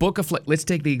 you book a flight. Let's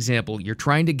take the example. You're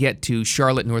trying to get to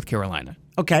Charlotte, North Carolina.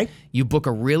 Okay. You book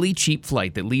a really cheap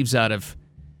flight that leaves out of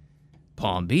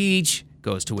Palm Beach,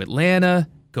 goes to Atlanta,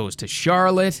 goes to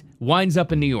Charlotte, winds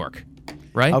up in New York,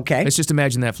 right? Okay. Let's just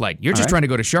imagine that flight. You're All just right. trying to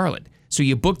go to Charlotte. So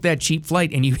you book that cheap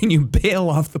flight and you bail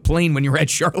off the plane when you're at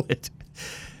Charlotte.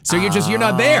 So you're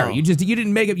not there. You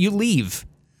didn't make it. You leave.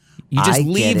 You just I get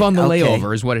leave it. on the Okay.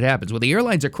 layover is what it happens. Well, the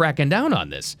airlines are cracking down on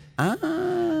this.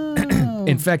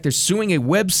 In fact, they're suing a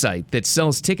website that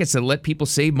sells tickets that let people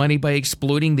save money by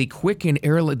exploiting the quirk in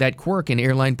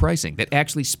airline pricing that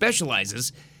actually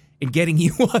specializes in getting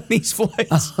you on these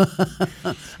flights.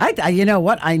 You know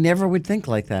what? I never would think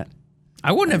like that.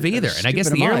 I wouldn't have either. And I guess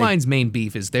Stupid the am I. airline's main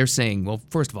beef is they're saying, well,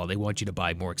 first of all, they want you to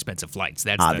buy more expensive flights.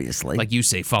 That's Obviously. like you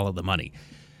say, follow the money.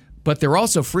 But they're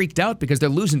also freaked out because they're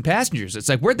losing passengers. It's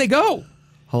like, where'd they go?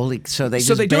 So they So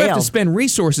just they do bail. have to spend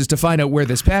resources to find out where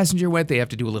this passenger went. They have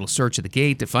to do a little search at the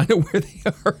gate to find out where they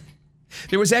are.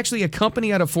 There was actually a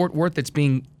company out of Fort Worth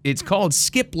it's called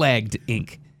Skiplagged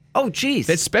Inc. Oh, geez.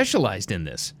 That specialized in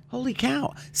this. Holy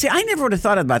cow. See, I never would have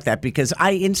thought about that because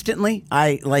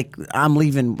I'm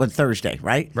leaving with Thursday,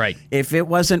 right? Right. If it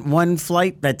wasn't one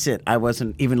flight, that's it. I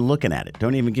wasn't even looking at it.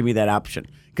 Don't even give me that option.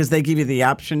 Because they give you the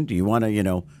option. Do you want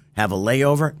to, have a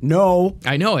layover? No.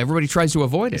 I know. Everybody tries to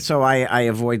avoid it. So I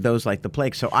avoid those like the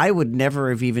plague. So I would never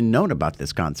have even known about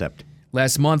this concept.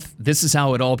 Last month, this is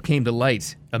how it all came to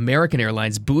light. American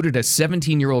Airlines booted a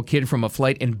 17-year-old kid from a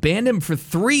flight and banned him for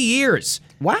 3 years.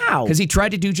 Wow. Because he tried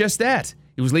to do just that.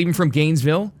 He was leaving from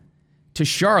Gainesville to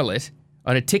Charlotte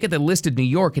on a ticket that listed New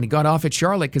York, and he got off at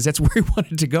Charlotte because that's where he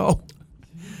wanted to go.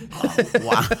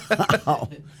 Wow.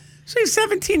 So he's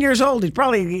 17 years old. He's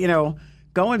probably,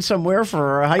 going somewhere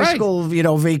for a high school,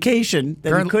 vacation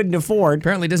that he couldn't afford.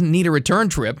 Apparently doesn't need a return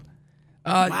trip.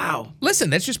 Wow. Listen,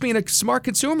 that's just being a smart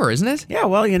consumer, isn't it? Yeah,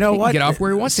 well, you know He can what? get off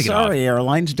where he wants to get off. Sorry,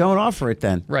 airlines don't offer it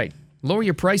then. Right. Lower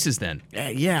your prices then.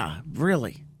 Yeah,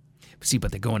 really. See,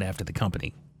 but they're going after the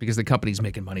company because the company's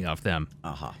making money off them.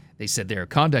 Uh-huh. They said their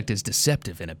conduct is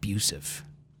deceptive and abusive.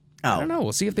 Oh. I don't know.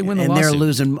 We'll see if they win the And lawsuit.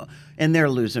 they're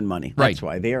losing money. Right. That's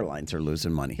why the airlines are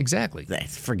losing money. Exactly.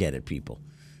 Forget it, people.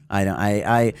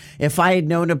 If I had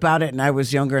known about it and I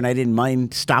was younger and I didn't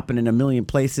mind stopping in a million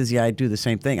places, I'd do the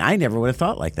same thing. I never would have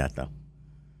thought like that, though.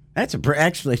 That's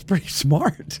it's pretty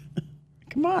smart.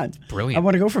 Come on. Brilliant. I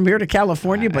want to go from here to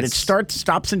California, but it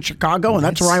stops in Chicago, and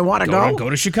that's where I want to go. Go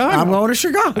to Chicago. I'm going to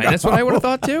Chicago. That's what I would have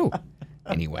thought, too.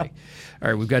 Anyway. All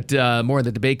right, we've got more of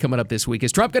the debate coming up this week.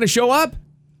 Is Trump going to show up?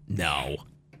 No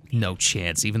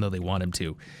chance, even though they want him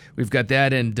to. We've got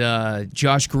that, and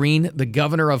Josh Green, the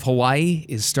governor of Hawaii,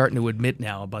 is starting to admit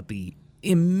now about the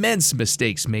immense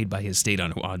mistakes made by his state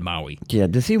on Maui. Yeah,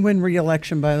 does he win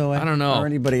re-election, by the way? I don't know. Or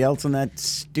anybody else in that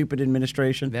stupid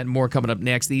administration? That and more coming up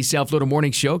next. The South Florida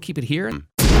Morning Show. Keep it here.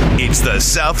 It's the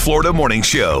South Florida Morning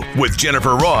Show with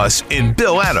Jennifer Ross and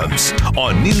Bill Adams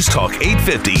on News Talk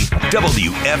 850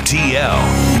 WFTL.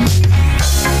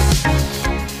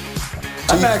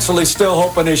 I'm actually still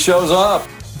hoping he shows up.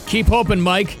 Keep hoping,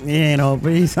 Mike. But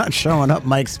he's not showing up,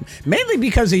 Mike. Mainly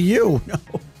because of you.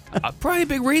 Probably a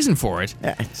big reason for it.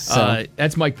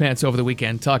 That's Mike Pence over the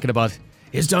weekend talking about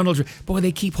is Donald Trump. Boy,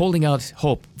 they keep holding out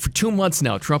hope. For 2 months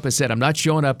now, Trump has said, I'm not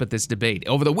showing up at this debate.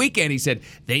 Over the weekend, he said,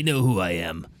 they know who I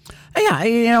am.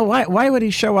 Yeah, why would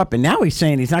he show up? And now he's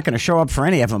saying he's not going to show up for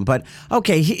any of them. But,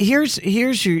 okay, here's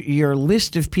your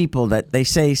list of people that they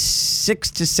say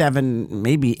 6 to 7,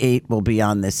 maybe 8 will be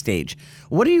on this stage.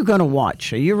 What are you going to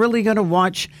watch? Are you really going to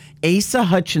watch Asa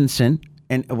Hutchinson?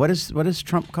 And what does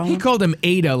Trump call him? He called him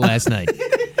Ada last night.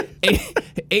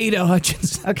 Ada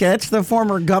Hutchinson. Okay, that's the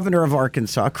former governor of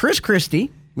Arkansas. Chris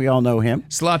Christie. We all know him.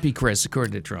 Sloppy Chris,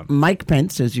 according to Trump. Mike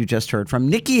Pence, as you just heard from.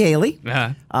 Nikki Haley.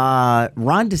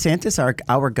 Ron DeSantis,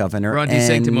 our governor. Ron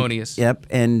DeSanctimonious. Yep.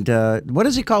 And what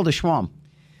does he call the Schwam?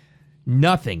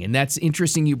 Nothing. And that's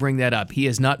interesting you bring that up. He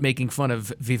is not making fun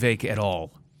of Vivek at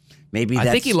all. I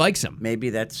think he likes him. Maybe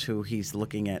that's who he's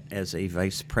looking at as a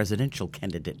vice presidential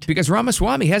candidate. Because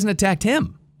Ramaswamy hasn't attacked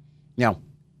him. No.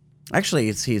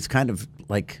 Actually, he's kind of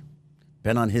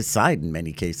been on his side in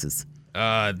many cases.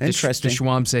 Interesting.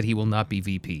 Schwam said he will not be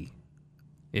VP.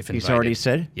 If invited. He's already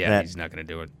said? Yeah, he's not going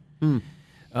to do it.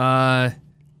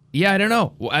 Yeah, I don't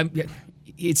know. I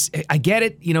get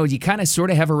it. You kind of sort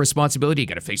of have a responsibility. You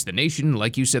got to face the nation.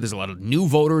 Like you said, there's a lot of new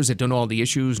voters that don't know all the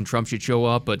issues, and Trump should show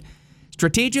up. But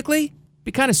strategically,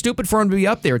 be kind of stupid for him to be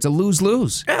up there. It's a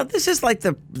lose-lose. Well, this is like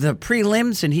the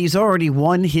prelims, and he's already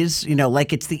won his,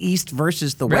 like it's the East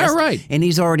versus the West. Yeah, right. And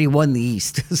he's already won the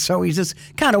East. So he's just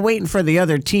kind of waiting for the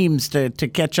other teams to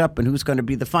catch up and who's going to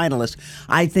be the finalist.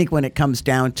 I think when it comes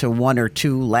down to one or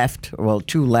two left,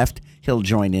 he'll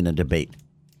join in a debate.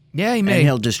 Yeah, he may. And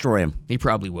he'll destroy him. He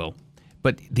probably will.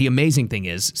 But the amazing thing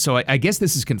is, so I guess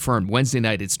this is confirmed. Wednesday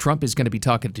night, Trump is going to be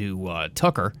talking to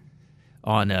Tucker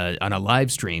on a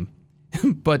live stream.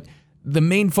 But the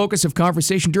main focus of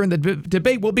conversation during the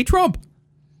debate will be Trump.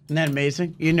 Isn't that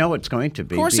amazing? You know it's going to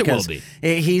be. Of course it will be.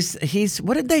 He's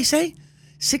what did they say?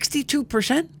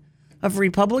 62% of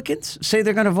Republicans say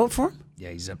they're going to vote for him? Yeah,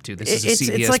 he's up to. This is a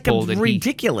CBS it's like poll that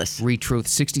ridiculous. Retruth,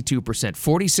 62%.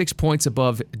 46 points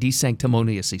above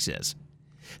DeSanctimonious, he says.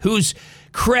 Who's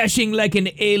crashing like an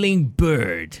ailing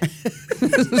bird.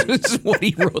 This is what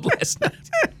he wrote last night.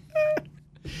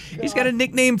 He's got a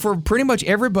nickname for pretty much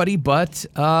everybody but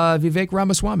Vivek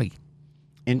Ramaswamy.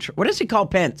 What does he call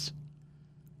Pence?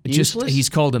 He's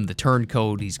called him the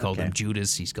turncoat. He's called him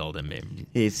Judas. He's called him.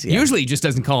 Usually he just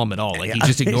doesn't call him at all. Like he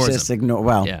just ignores him.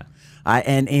 Yeah.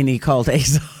 And he called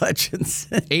Asa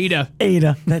Hutchinson.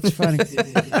 Ada. That's funny.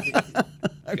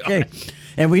 Okay.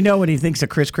 And we know what he thinks of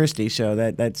Chris Christie, so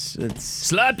that's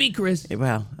sloppy Chris.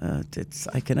 Well,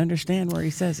 I can understand where he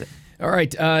says it. All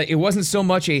right. It wasn't so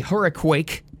much a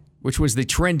hurricane, which was the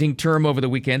trending term over the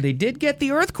weekend. They did get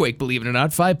the earthquake, believe it or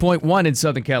not, 5.1 in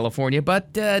Southern California,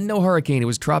 but no hurricane. It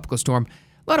was a tropical storm.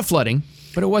 A lot of flooding,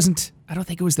 but it wasn't. I don't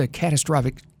think it was the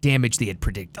catastrophic damage they had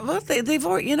predicted. Well, they've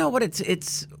already, you know what?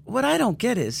 It's what I don't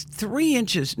get is 3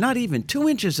 inches, not even 2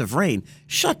 inches of rain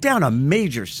shut down a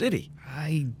major city.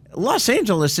 Los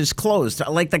Angeles is closed,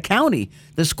 like the county.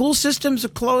 The school systems are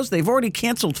closed. They've already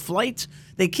canceled flights.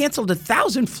 They canceled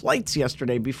 1,000 flights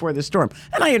yesterday before the storm.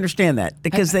 And I understand that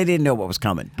because they didn't know what was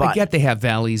coming. But I get they have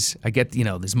valleys. I get,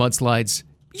 there's mudslides.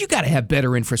 You got to have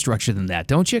better infrastructure than that,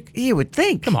 don't you? You would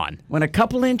think. Come on. When a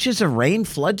couple inches of rain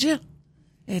floods you,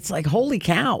 it's like, holy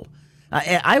cow.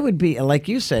 I would be, like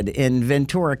you said, in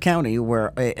Ventura County,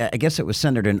 where I guess it was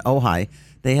centered in Ojai.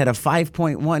 They had a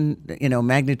 5.1,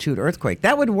 magnitude earthquake.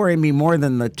 That would worry me more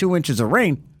than the 2 inches of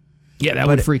rain. Yeah, that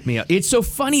would freak me out. It's so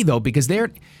funny though because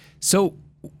so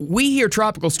we hear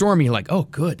tropical storm and you're like, oh,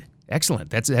 good,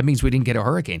 excellent. That means we didn't get a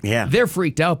hurricane. Yeah, they're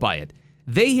freaked out by it.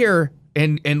 They hear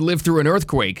and live through an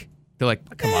earthquake. They're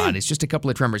like, come on, it's just a couple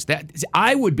of tremors.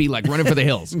 I would be like running for the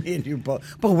hills. Me and you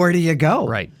both. But where do you go?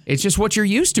 Right. It's just what you're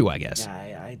used to, I guess.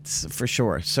 It's for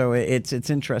sure. So it's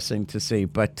interesting to see,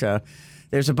 but.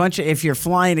 There's a bunch of, if you're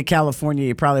flying to California,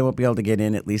 you probably won't be able to get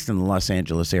in, at least in the Los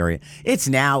Angeles area. It's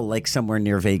now like somewhere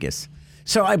near Vegas.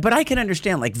 So, but I can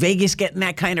understand, like Vegas getting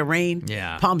that kind of rain.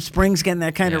 Yeah. Palm Springs getting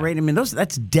that kind of rain. I mean,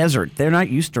 that's desert. They're not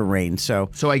used to rain. So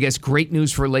I guess great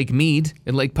news for Lake Mead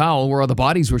and Lake Powell, where all the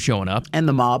bodies were showing up. And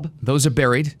the mob. Those are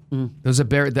buried. Those are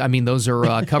buried. I mean, those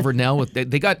are covered now.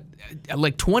 They got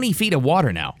like 20 feet of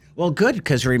water now. Well, good,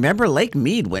 because remember, Lake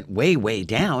Mead went way, way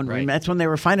down. Right. That's when they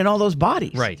were finding all those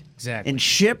bodies. Right, exactly. And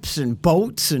ships and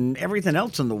boats and everything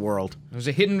else in the world. It was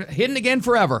a hidden again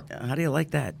forever. How do you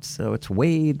like that? So it's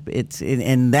Wade.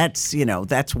 And that's,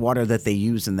 that's water that they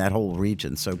use in that whole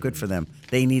region. So good for them.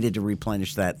 They needed to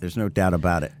replenish that. There's no doubt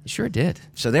about it. Sure did.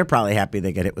 So they're probably happy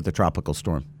they got hit with the tropical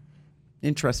storm.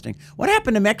 Interesting. What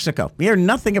happened to Mexico? You hear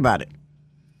nothing about it.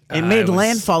 It made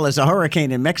landfall as a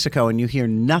hurricane in Mexico, and you hear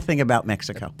nothing about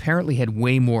Mexico. Apparently had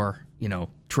way more,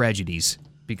 tragedies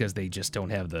because they just don't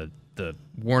have the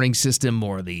warning system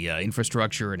or the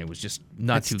infrastructure, and it was just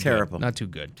not too terrible. Good. Not too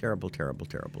good. Terrible, terrible,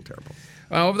 terrible, terrible.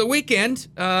 Over the weekend,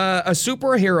 a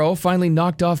superhero finally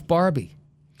knocked off Barbie.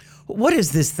 What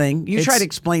is this thing? You tried to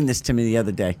explain this to me the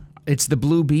other day. It's the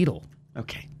Blue Beetle.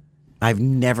 Okay. I've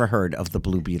never heard of the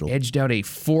Blue Beetle. Edged out a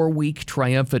 4-week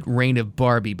triumphant reign of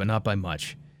Barbie, but not by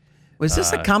much. Was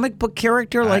this a comic book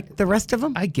character like the rest of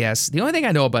them? I guess. The only thing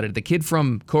I know about it, the kid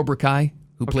from Cobra Kai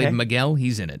who played Miguel,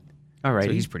 he's in it. All right.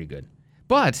 So he's pretty good.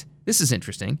 But this is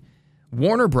interesting.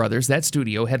 Warner Brothers, that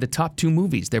studio, had the top 2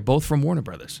 movies. They're both from Warner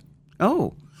Brothers.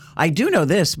 Oh. I do know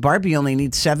this. Barbie only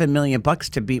needs $7 million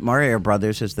to beat Mario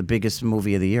Brothers as the biggest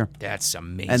movie of the year. That's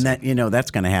amazing. And that that's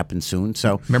going to happen soon.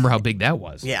 So remember how big that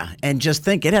was? Yeah, and just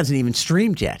think, it hasn't even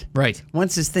streamed yet. Right.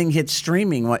 Once this thing hits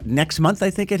streaming, next month I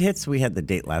think it hits. We had the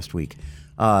date last week.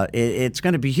 It's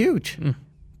going to be huge.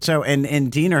 So and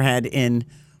Diener had in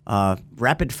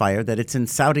Rapid Fire that it's in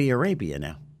Saudi Arabia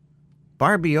now.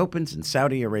 Barbie opens in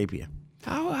Saudi Arabia.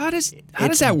 How does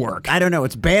that work? I don't know.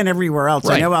 It's banned everywhere else.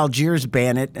 Right. I know Algiers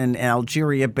ban it, and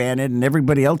Algeria ban it, and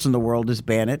everybody else in the world is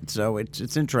ban it. So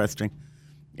it's interesting.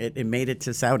 It made it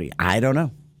to Saudi. I don't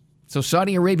know. So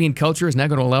Saudi Arabian culture is now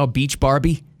going to allow Beach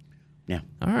Barbie? Yeah.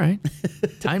 All right.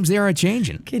 Times they are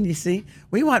changing. Can you see?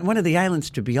 We want one of the islands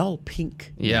to be all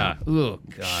pink. Yeah. Oh,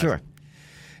 God. Sure.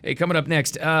 Hey, coming up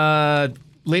next,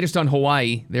 latest on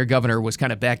Hawaii. Their governor was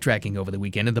kind of backtracking over the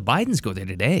weekend, and the Bidens go there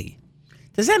today.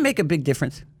 Does that make a big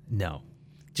difference? No.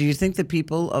 Do you think the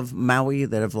people of Maui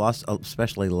that have lost,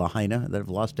 especially Lahaina, that have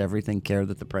lost everything, care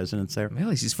that the president's there? Well, at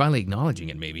least he's finally acknowledging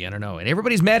it, maybe. I don't know. And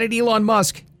everybody's mad at Elon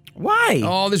Musk. Why?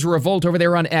 Oh, there's a revolt over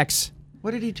there on X.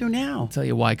 What did he do now? I'll tell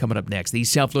you why coming up next. The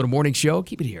South Florida Morning Show.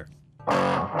 Keep it here.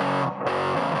 I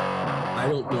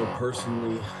don't know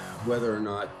personally whether or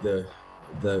not the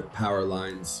power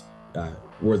lines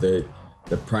were the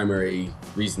primary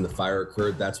reason the fire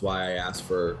occurred. That's why I asked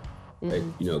for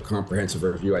a comprehensive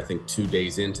review, I think 2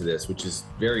 days into this, which is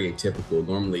very atypical.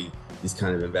 Normally, these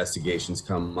kind of investigations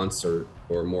come months or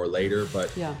more later,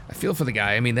 but I feel for the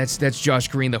guy. I mean, that's Josh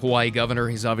Green, the Hawaii governor.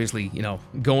 He's obviously,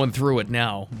 going through it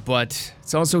now, but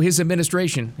it's also his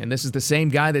administration, and this is the same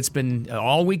guy that's been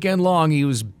all weekend long. He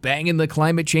was banging the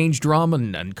climate change drum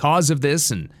and cause of this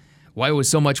and why it was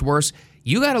so much worse.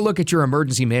 You got to look at your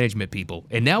emergency management people,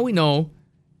 and now we know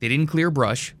they didn't clear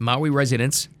brush. Maui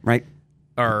residents, right,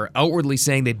 are outwardly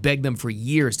saying they begged them for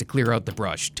years to clear out the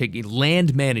brush, take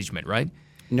land management, right?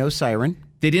 No siren.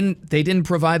 They didn't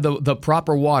provide the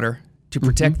proper water to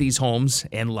protect these homes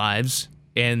and lives,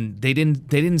 and they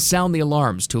didn't sound the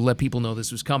alarms to let people know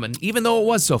this was coming, even though it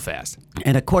was so fast.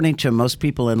 And according to most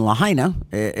people in Lahaina,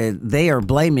 they are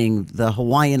blaming the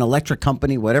Hawaiian Electric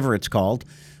Company, whatever it's called,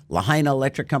 Lahaina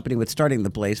Electric Company, with starting the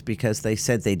blaze because they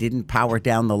said they didn't power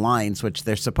down the lines, which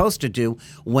they're supposed to do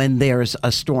when there's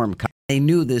a storm coming. They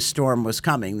knew this storm was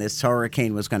coming. This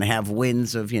hurricane was going to have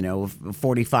winds of,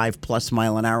 45 plus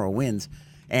mile an hour winds,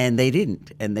 and they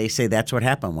didn't. And they say that's what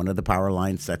happened. One of the power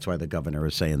lines, that's why the governor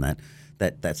is saying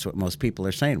that's what most people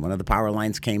are saying. One of the power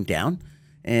lines came down,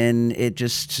 and it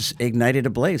just ignited a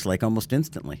blaze like almost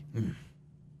instantly.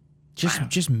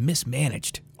 Just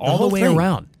mismanaged all the way thing.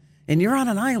 around. And you're on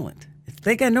an island.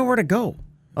 They got nowhere to go.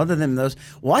 Other than those,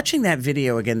 watching that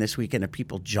video again this weekend of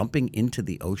people jumping into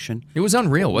the ocean. It was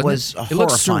unreal, wasn't it? It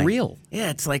looked surreal. Yeah,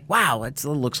 it's like, wow, it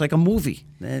looks like a movie.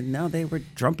 And now they were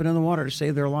jumping in the water to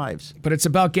save their lives. But it's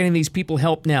about getting these people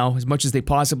help now as much as they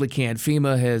possibly can.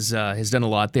 FEMA has done a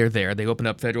lot. They're there. They opened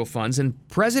up federal funds. And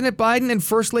President Biden and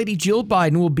First Lady Jill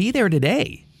Biden will be there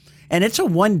today. And it's a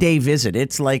one-day visit.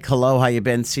 It's like, hello, how you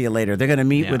been? See you later. They're going to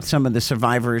meet with some of the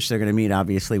survivors. They're going to meet,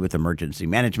 obviously, with emergency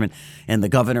management and the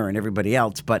governor and everybody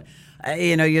else. But,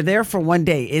 you're there for one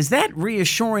day. Is that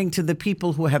reassuring to the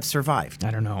people who have survived?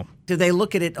 I don't know. Do they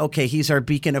look at it, okay, he's our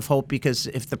beacon of hope because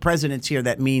if the president's here,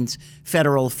 that means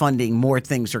federal funding, more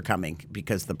things are coming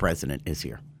because the president is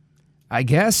here? I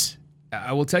guess.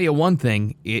 I will tell you one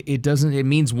thing. It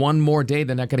means one more day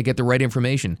they're not going to get the right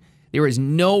information. There is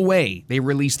no way they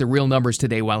release the real numbers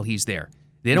today while he's there.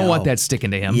 They don't want that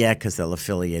sticking to him. Yeah, because they'll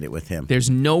affiliate it with him. There's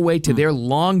no way till they're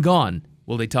long gone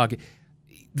will they talk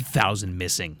 1,000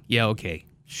 missing. Yeah, okay.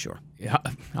 Sure.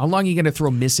 How long are you going to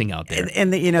throw missing out there?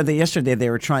 And yesterday they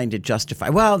were trying to justify,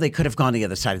 well, they could have gone to the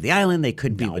other side of the island. They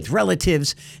could be with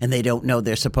relatives, and they don't know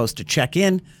they're supposed to check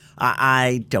in.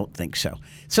 I don't think so.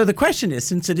 So the question is,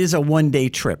 since it is a one-day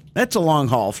trip, that's a long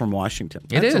haul from Washington.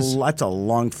 That's a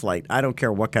long flight. I don't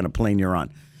care what kind of plane you're on.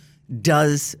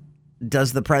 Does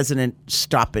the president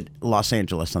stop at Los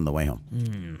Angeles on the way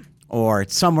home? Or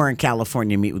somewhere in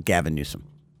California meet with Gavin Newsom?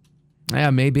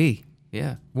 Yeah, maybe.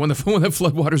 Yeah. When the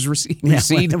floodwaters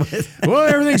recede. Well,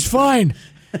 everything's fine.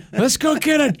 Let's go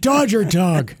get a Dodger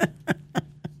dog.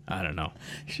 I don't know.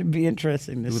 Should be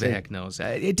interesting to see. Who the heck knows?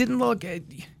 It didn't look...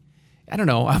 I don't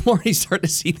know. I'm already starting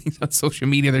to see things on social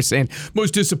media. They're saying,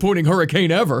 most disappointing hurricane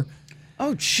ever.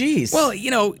 Oh, jeez. Well,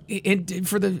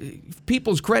 for the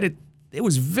people's credit, it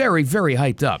was very, very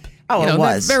hyped up. Oh, it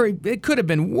was. It could have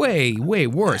been way, way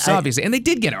worse, obviously. And they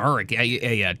did get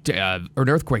an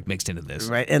earthquake mixed into this.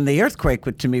 Right. And the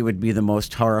earthquake, to me, would be the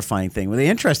most horrifying thing. Well, the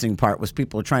interesting part was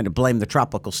people were trying to blame the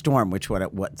tropical storm,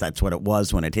 that's what it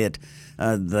was when it hit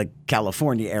the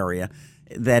California area.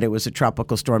 That it was a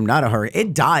tropical storm, not a hurricane.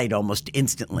 It died almost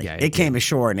instantly. Yeah, it came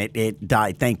ashore and it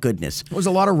died, thank goodness. It was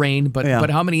a lot of rain, but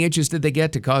how many inches did they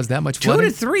get to cause that much flooding? 2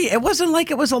 to 3. It wasn't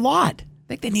like it was a lot. I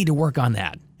think they need to work on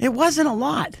that. It wasn't a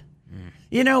lot.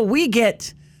 We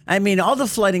get, all the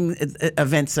flooding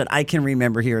events that I can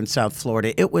remember here in South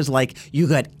Florida, it was like you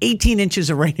got 18 inches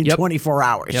of rain in 24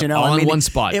 hours. Yep. All in one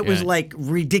spot. It was like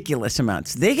ridiculous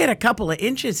amounts. They get a couple of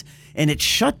inches and it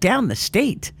shut down the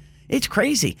state. It's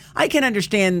crazy. I can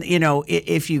understand,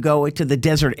 if you go to the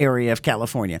desert area of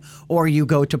California or you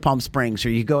go to Palm Springs or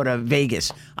you go to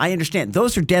Vegas. I understand.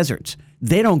 Those are deserts.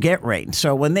 They don't get rain.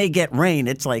 So when they get rain,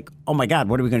 it's like, oh, my God,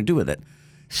 what are we going to do with it?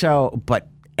 So, but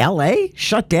L.A.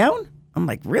 shut down? I'm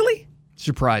like, really?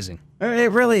 Surprising.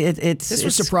 It really, This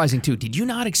was surprising, too. Did you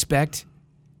not expect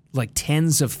like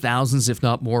tens of thousands, if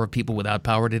not more, of people without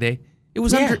power today? It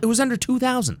was under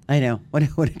 2,000. I know. What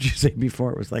did you say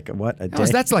before? It was like a day?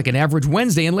 That's like an average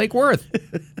Wednesday in Lake Worth.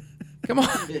 Come on.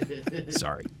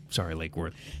 Sorry, Lake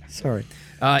Worth. Sorry.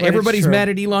 Everybody's mad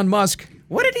at Elon Musk.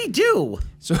 What did he do?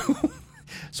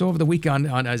 So over the week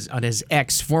on his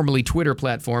X, formerly Twitter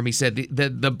platform, he said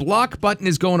the block button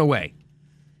is going away.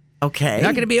 Okay. You're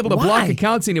not going to be able to block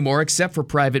accounts anymore except for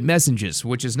private messages,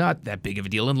 which is not that big of a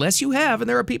deal unless you have, and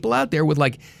there are people out there with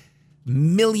like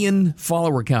million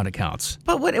follower count accounts.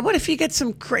 But what if you get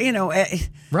some,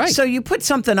 right. So you put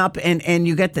something up and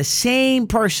you get the same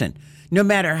person, no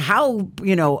matter how,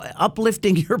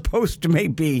 uplifting your post may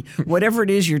be, whatever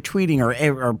it is you're tweeting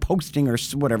or posting or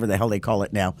whatever the hell they call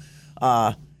it now,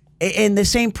 and the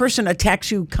same person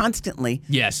attacks you constantly.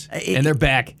 Yes, and they're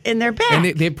back. And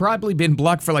they've probably been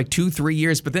blocked for like 2-3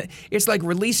 years, but it's like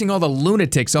releasing all the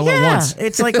lunatics all at once.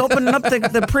 It's like opening up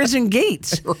the prison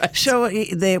gates. Right. So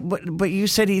but you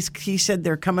said he said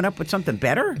they're coming up with something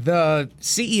better? The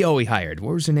CEO he hired,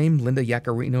 what was her name? Linda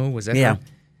Yaccarino, was that her?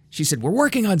 She said, we're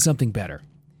working on something better.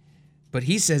 But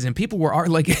he says, and people were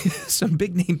some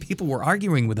big name people were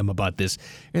arguing with him about this.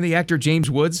 And the actor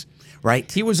James Woods, right?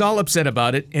 He was all upset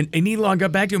about it. And Elon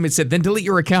got back to him and said, then delete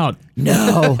your account.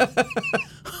 No.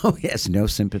 Oh, he has no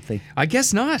sympathy. I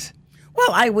guess not.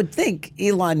 Well, I would think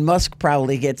Elon Musk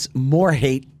probably gets more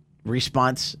hate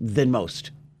response than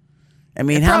most. I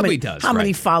mean, how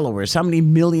many followers, how many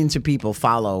millions of people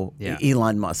follow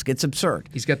Elon Musk? It's absurd.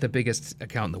 He's got the biggest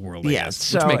account in the world, I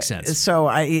guess, which makes sense. So,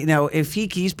 if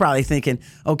he's probably thinking,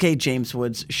 okay, James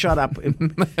Woods, shut up,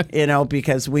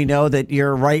 because we know that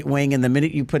you're right wing, and the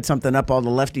minute you put something up, all the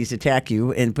lefties attack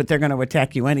you, but they're going to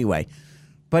attack you anyway.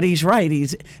 But he's right.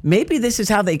 Maybe this is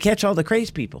how they catch all the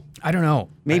crazy people. I don't know.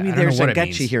 Maybe there's a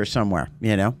gotcha here somewhere,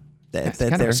 That's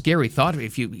kind of a scary thought.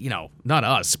 If you, not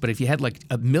us, but if you had like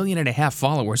 1.5 million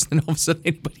followers, then all of a sudden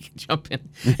anybody can jump in.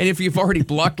 And if you've already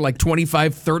blocked like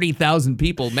 25,000, 30,000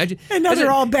 people, imagine. And now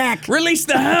they're all back. Release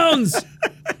the hounds.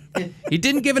 He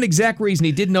didn't give an exact reason.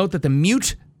 He did note that the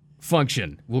mute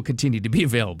function will continue to be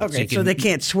available. Okay, so they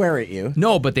can't swear at you.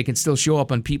 No, but they can still show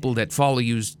up on people that follow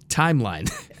you's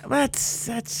timeline.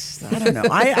 That's I don't know.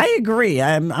 I agree.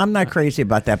 I'm not crazy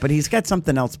about that, but he's got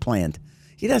something else planned.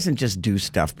 He doesn't just do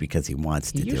stuff because he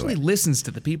wants to do it. He usually listens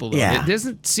to the people, though. Yeah. There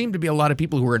doesn't seem to be a lot of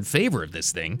people who are in favor of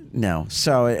this thing. No.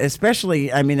 So,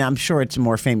 especially, I'm sure it's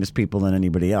more famous people than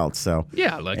anybody else. So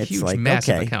yeah, like huge,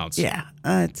 massive accounts. Yeah,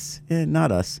 it's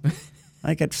not us.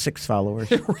 I got 6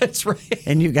 followers. That's right.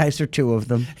 And you guys are 2 of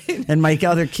them. And my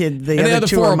other kid, the other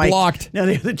 2 4 are blocked. No,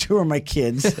 the other 2 are my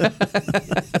kids.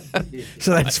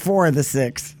 So that's 4 of the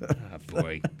 6. Oh,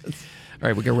 boy. All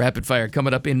right, we got rapid fire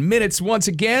coming up in minutes. Once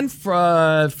again,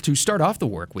 to start off the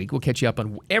work week, we'll catch you up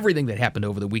on everything that happened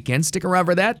over the weekend. Stick around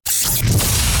for that.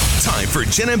 Time for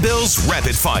Jen and Bill's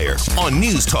Rapid Fire on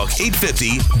News Talk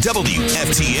 850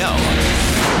 WFTL.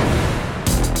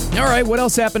 All right, what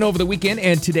else happened over the weekend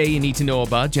and today you need to know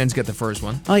about? Jen's got the first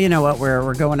one. Oh, you know what?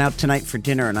 We're going out tonight for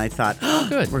dinner, and I thought,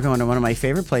 good. We're going to one of my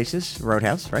favorite places,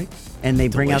 Roadhouse, right? And they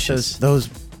bring out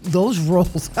those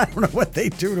rolls. I don't know what they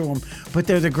do to them, but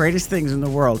they're the greatest things in the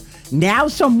world. Now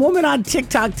some woman on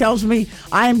TikTok tells me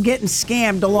I am getting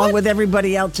scammed along with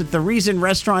everybody else. That the reason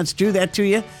restaurants do that to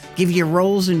you, give you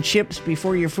rolls and chips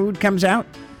before your food comes out,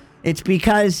 it's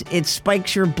because it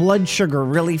spikes your blood sugar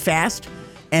really fast,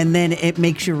 and then it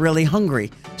makes you really hungry.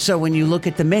 So when you look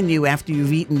at the menu after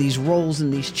you've eaten these rolls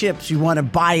and these chips, you want to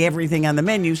buy everything on the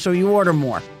menu, so you order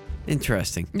more.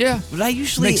 Interesting. Yeah, but I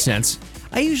usually makes sense.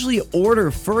 I usually order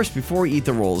first before I eat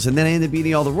the rolls, and then I end up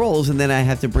eating all the rolls, and then I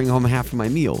have to bring home half of my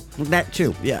meal. That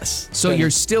too. Yes. So you're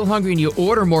still hungry and you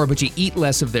order more, but you eat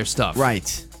less of their stuff.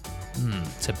 Right.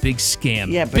 It's a big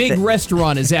scam. Yeah, but big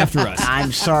restaurant is after us.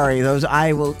 I'm sorry.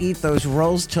 I will eat those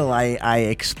rolls till I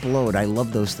explode. I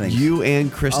love those things. You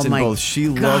and Kristen both. She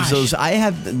loves those. I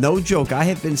have, no joke, I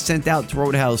have been sent out to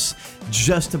Roadhouse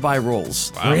just to buy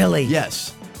rolls. Wow. Really?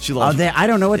 Yes. She loves them. I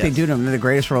don't know what they do to them. They're the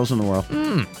greatest rolls in the world.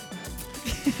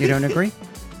 You don't agree?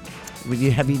 Do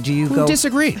you Who go?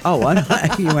 Disagree. Oh,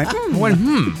 you went,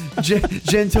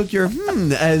 Jen took your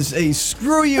as a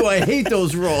screw you, I hate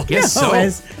those rolls. Yes, so.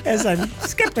 As I'm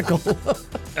skeptical.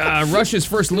 Russia's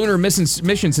first lunar mission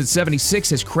since 76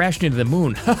 has crashed into the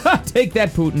moon. Take that,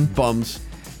 Putin. Bums.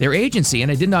 Their agency,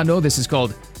 and I did not know this, is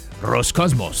called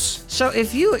Roscosmos. So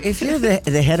if you're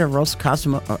the head of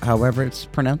Roscosmos, however it's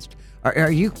pronounced,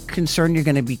 are you concerned you're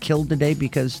going to be killed today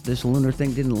because this lunar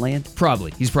thing didn't land?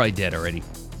 Probably. He's probably dead already.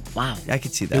 Wow. I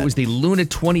could see that. It was the Luna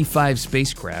 25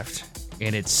 spacecraft.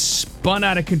 and it spun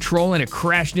out of control and it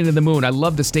crashed into the moon. I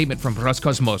love the statement from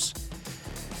Roscosmos.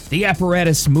 The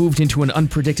apparatus moved into an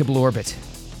unpredictable orbit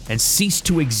and ceased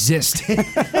to exist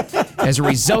as a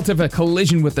result of a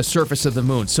collision with the surface of the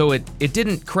moon. So it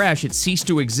didn't crash, it ceased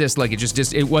to exist, like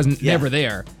it wasn't never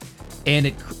there.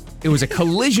 And it was a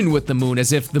collision with the moon,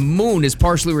 as if the moon is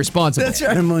partially responsible. That's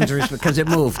right. The moon's because it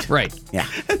moved. Right. Yeah.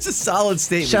 That's a solid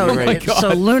statement. So,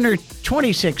 so Lunar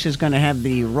 26 is going to have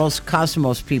the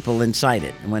Roscosmos people inside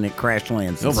it when it crash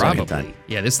lands. Oh, probably.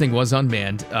 Yeah, this thing was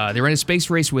unmanned. They're in a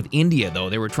space race with India, though.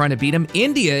 They were trying to beat them.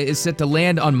 India is set to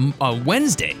land on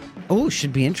Wednesday. Oh,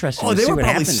 should be interesting. Oh, they were probably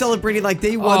happens. celebrating like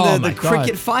they won the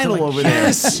cricket final over there.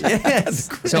 Yes.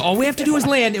 So all we have to do is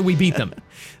land and we beat them.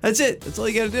 That's it. That's all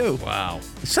you got to do. Wow.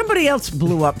 Somebody else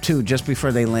blew up too just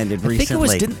before they landed recently.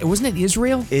 I think wasn't it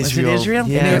Israel? Was it Israel?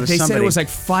 Yeah. They said it was like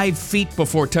 5 feet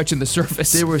before touching the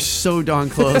surface. They were so darn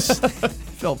close.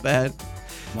 Felt bad.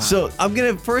 Wow. So I'm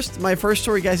gonna my first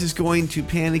story, guys, is going to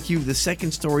panic you. The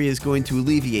second story is going to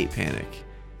alleviate panic.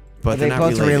 But are they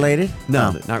both related?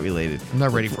 No, not related. I'm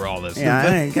not ready for all this.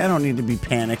 Yeah, I don't need to be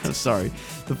panicked. Sorry.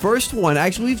 The first one,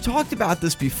 actually, we've talked about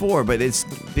this before, but it's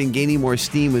been gaining more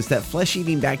steam, is that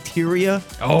flesh-eating bacteria.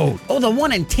 Oh, the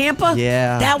one in Tampa?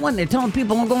 Yeah. That one, they're telling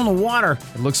people don't go in the water.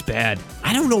 It looks bad.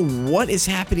 I don't know what is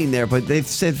happening there, but they've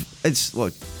said,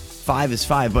 5 is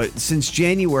 5, but since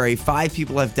January, 5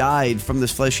 people have died from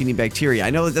this flesh-eating bacteria. I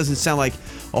know it doesn't sound like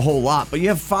a whole lot, but you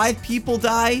have 5 people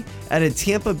die at a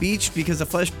Tampa beach because of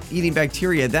flesh-eating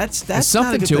bacteria. That's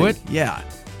something to it. Yeah.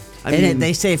 I mean,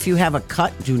 they say if you have a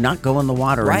cut, do not go in the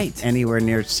water anywhere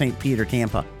near St. Pete or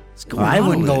Tampa. I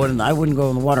wouldn't go in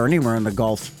the water anywhere in the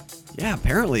Gulf. Yeah,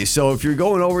 apparently. So if you're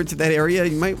going over to that area,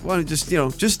 you might want to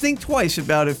just think twice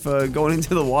about if going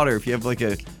into the water if you have like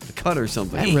a cut or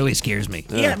something. That really scares me.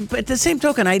 Yeah, but at the same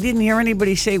token, I didn't hear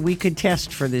anybody say we could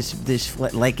test for this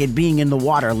like it being in the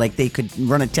water, like they could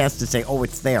run a test and say, oh,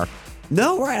 it's there.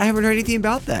 No, right. I haven't heard anything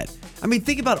about that. I mean,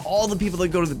 think about all the people that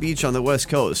go to the beach on the West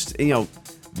Coast.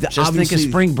 Just think of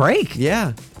spring break.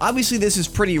 Yeah. Obviously, this is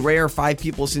pretty rare, 5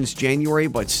 people since January,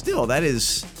 but still, that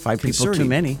is 5 people concerning. too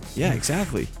many. Yeah,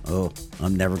 exactly. Oh,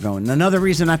 I'm never going. Another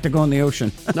reason not to go in the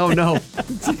ocean. No.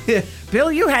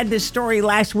 Bill, you had this story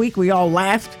last week. We all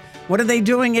laughed. What are they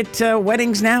doing at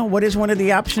weddings now? What is one of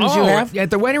the options you have? At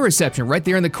the wedding reception, right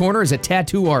there in the corner is a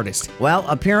tattoo artist. Well,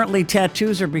 apparently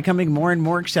tattoos are becoming more and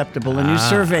more acceptable. A new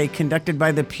survey conducted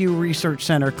by the Pew Research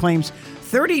Center claims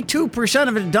 32%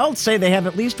 of adults say they have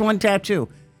at least one tattoo.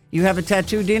 You have a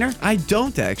tattoo, Diener? I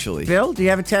don't, actually. Bill, do you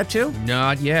have a tattoo?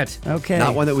 Not yet. Okay.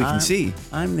 Not one that we can see.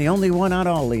 I'm the only one out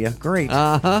of all of you. Great.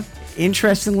 Uh-huh.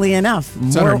 Interestingly enough,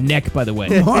 it's on her neck, by the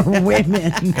way. More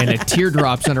women. And a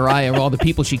teardrops on her eye of all the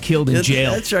people she killed in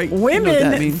jail. That's right. Women,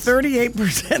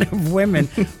 38% of women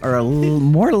are a little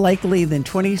more likely than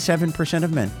 27%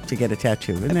 of men to get a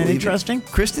tattoo. Isn't that interesting?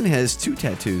 Kristen has 2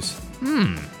 tattoos.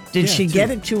 Did she get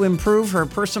it to improve her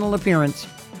personal appearance?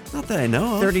 Not that I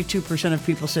know of. 32% of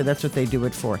people say that's what they do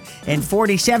it for. And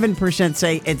 47%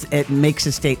 say it makes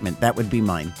a statement. That would be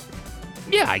mine.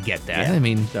 Yeah, I get that. Yeah. I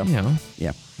mean,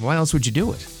 Yeah. Why else would you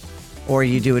do it? Or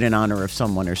you do it in honor of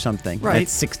someone or something. Right.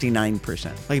 That's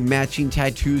 69%. Like matching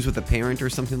tattoos with a parent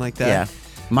or something like that. Yeah.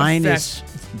 Mine is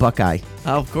Buckeye.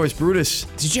 Oh, of course, Brutus.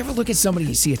 Did you ever look at somebody,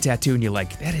 you see a tattoo, and you're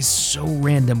like, that is so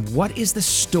random. What is the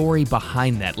story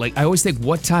behind that? Like, I always think,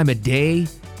 what time of day?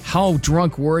 How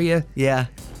drunk were you? Yeah.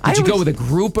 Did you go with a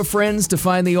group of friends to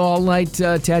find the all-night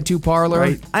tattoo parlor?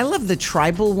 Right. I love the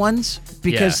tribal ones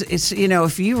because it's,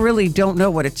 if you really don't know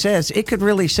what it says, it could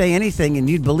really say anything and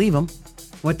you'd believe them.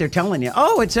 What they're telling you.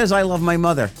 Oh, it says I love my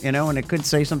mother, and it could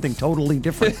say something totally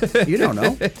different. You don't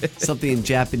know. Something in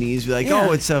Japanese, be like,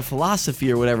 oh, it's a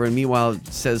philosophy or whatever, and meanwhile it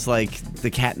says like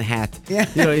the Cat in the Hat.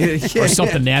 Yeah. Or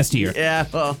something nastier. Yeah,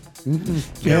 well.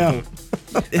 Yeah.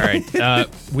 All right.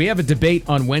 We have a debate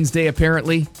on Wednesday,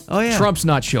 apparently. Oh, yeah. Trump's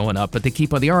not showing up, but they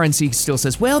keep on. The RNC still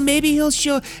says, well, maybe he'll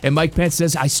show. And Mike Pence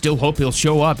says, I still hope he'll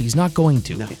show up. He's not going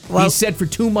to. No. Well, he said for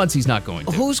 2 months he's not going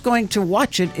to. Who's going to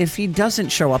watch it if he doesn't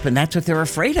show up? And that's what they're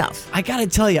afraid of. I got to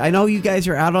tell you, I know you guys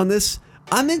are out on this.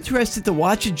 I'm interested to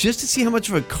watch it just to see how much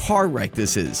of a car wreck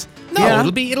this is. No,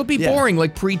 it'll be boring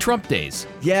like pre-Trump days.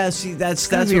 Yeah, see, that's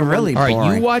really boring. All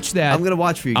right, you watch that. I'm gonna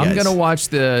watch for you guys. I'm gonna watch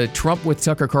the Trump with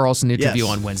Tucker Carlson interview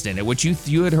on Wednesday night. Which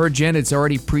you had heard, Jen, it's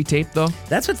already pre-taped though.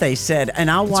 That's what they said,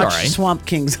 and I'll watch Swamp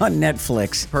Kings on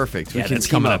Netflix. Perfect. Yeah, that's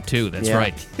coming up too. That's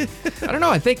right. I don't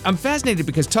know. I think I'm fascinated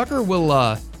because Tucker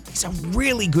will. He's a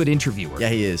really good interviewer. Yeah,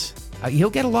 he is.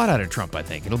 He'll get a lot out of Trump, I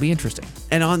think. It'll be interesting.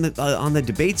 And on the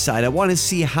debate side, I want to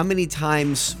see how many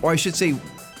times, or I should say,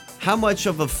 how much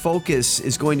of a focus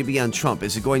is going to be on Trump?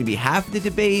 Is it going to be half the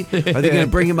debate? Are they going to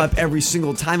bring him up every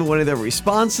single time in one of their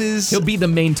responses? He'll be the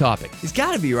main topic. He's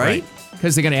got to be, right?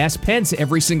 Because they're going to ask Pence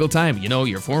every single time.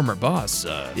 Your former boss.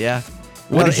 Yeah.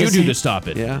 What did you do to stop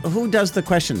it? Yeah. Who does the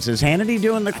questions? Is Hannity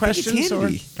doing the questions?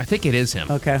 Hannity. I think it is him.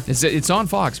 Okay. It's on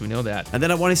Fox. We know that. And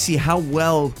then I want to see how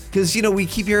well, because, we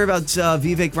keep hearing about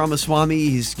Vivek Ramaswamy.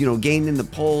 He's, gained in the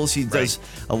polls. He does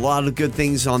a lot of good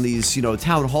things on these,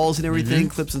 town halls and everything,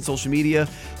 clips on social media.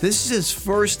 This is his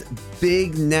first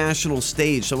big national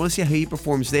stage. So I want to see how he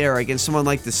performs there against someone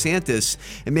like DeSantis.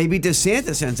 And maybe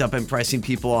DeSantis ends up impressing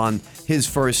people on his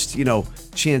first,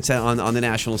 chance on the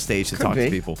national stage to talk to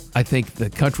people. I think the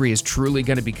country is truly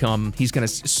going to become,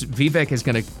 Vivek is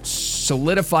going to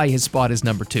solidify his spot as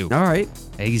number 2. All right.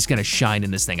 He's going to shine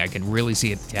in this thing. I can really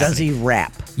see it happening. Does he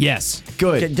rap? Yes.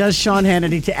 Good. Does Sean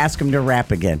Hannity to ask him to rap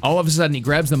again? All of a sudden, he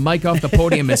grabs the mic off the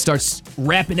podium and starts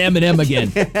rapping Eminem again.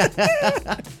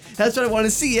 That's what I want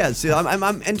to see, yes.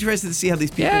 I'm interested to see how these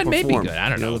people perform. Yeah, it may be good. I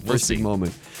don't know. The first big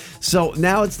moment. So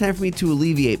now it's time for me to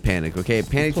alleviate panic, okay?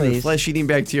 Panic from the flesh-eating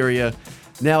bacteria.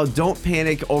 Now, don't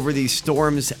panic over these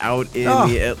storms out in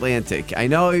the Atlantic. I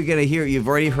know you've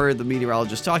already heard the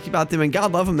meteorologists talking about them, and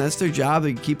God love them, that's their job.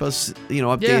 They keep us,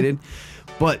 updated.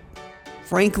 Yeah. But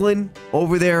Franklin,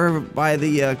 over there by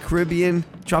the Caribbean,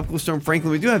 Tropical Storm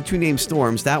Franklin, we do have 2 named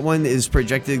storms. That one is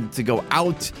projected to go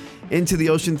out into the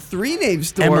ocean. 3 named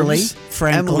storms. Emily,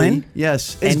 Franklin. Emily,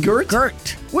 yes. And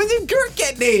Gert? When did Gert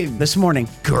get named? This morning.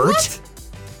 Gert? What?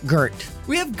 Gert.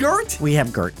 We have Gert? We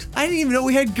have Gert. I didn't even know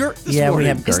we had Gert this morning. Yeah, we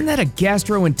have Gert. Isn't that a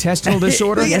gastrointestinal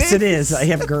disorder? Yes, it is. I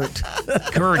have Gert.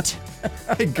 Gert.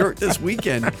 I had Gert this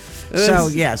weekend. So,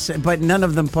 yes, but none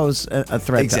of them pose a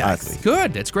threat to us.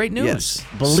 Good. That's great news. Yes.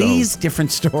 Belize,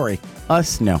 different story.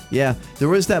 Us, no. Yeah. There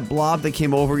was that blob that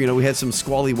came over. We had some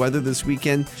squally weather this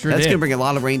weekend. Sure That's did. going to bring a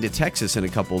lot of rain to Texas in a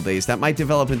couple of days. That might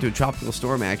develop into a tropical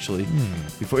storm, actually.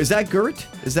 Is that Gert?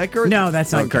 No,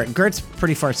 that's not Gert. Gert's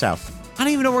pretty far south. I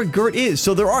don't even know where Gert is.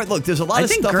 So there's a lot of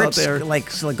stuff Gert's out there.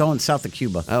 like going south of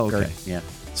Cuba. Oh, okay. Gert, yeah.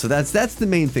 So that's the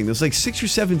main thing. There's like 6 or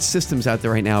 7 systems out there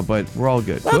right now, but we're all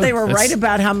good. Well, they were right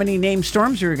about how many named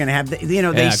storms we were going to have.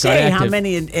 They say how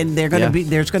many, and they're going to be.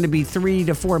 There's going to be 3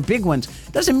 to 4 big ones.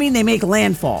 Doesn't mean they make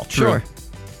landfall. Sure.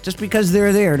 Just because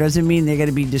they're there doesn't mean they're going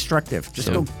to be destructive.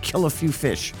 Just go kill a few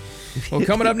fish. Well,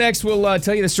 coming up next, we'll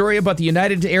tell you the story about the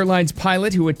United Airlines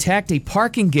pilot who attacked a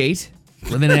parking gate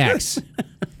with an axe.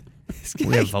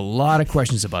 We have a lot of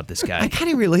questions about this guy. I kind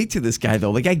of relate to this guy,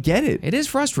 though. Like, I get it. It is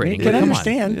frustrating. You can Come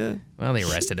understand. on. Yeah. Well, they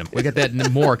arrested him. We got that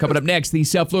and more coming up next. The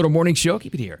South Florida Morning Show.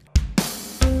 Keep it here.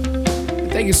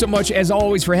 Thank you so much, as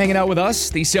always, for hanging out with us.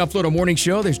 The South Florida Morning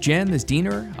Show. There's Jen, there's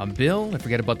Diener, I'm Bill. Don't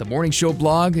forget about the Morning Show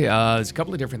blog. There's a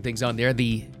couple of different things on there.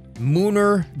 The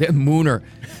lunar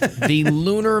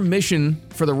mission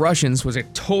for the Russians was a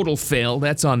total fail.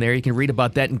 That's on there. You can read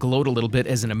about that and gloat a little bit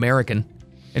as an American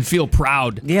and feel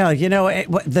proud. Yeah,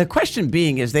 the question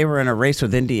being is they were in a race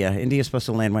with India. India's supposed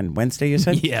to land Wednesday, you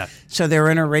said? Yeah. So they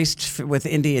were in a race with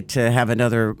India to have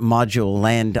another module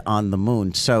land on the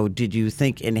moon. So did you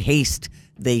think in haste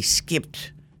they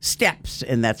skipped steps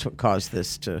and that's what caused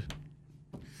this to...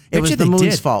 It was the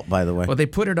moon's fault, by the way. Well, they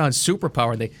put it on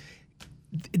superpower.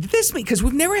 Because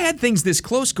we've never had things this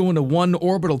close going to one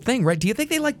orbital thing, right? Do you think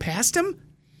they passed him?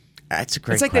 That's a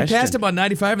great question. It's like they passed him on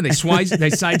 95 and they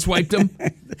sideswiped him.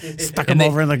 Stuck him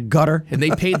over in the gutter. And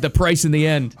they paid the price in the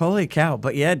end. Holy cow.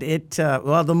 But yeah,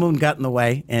 the moon got in the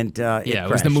way and it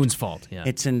was the moon's fault. Yeah.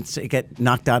 It got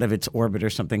knocked out of its orbit or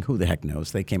something. Who the heck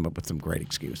knows? They came up with some great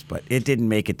excuse, but it didn't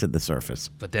make it to the surface.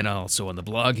 But then also on the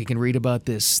blog, you can read about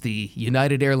this, the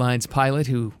United Airlines pilot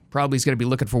who probably is going to be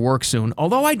looking for work soon.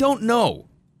 Although I don't know,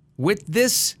 with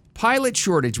this pilot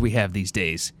shortage we have these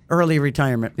days. Early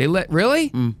retirement.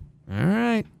 Really? All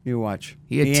right. You watch.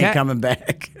 He ain't coming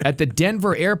back. At the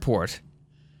Denver airport,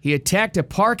 he attacked a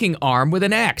parking arm with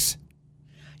an axe.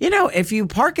 If you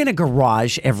park in a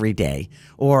garage every day,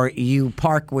 or you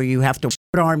park where you have to put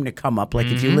an arm to come up, like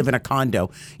if you live in a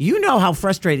condo, you know how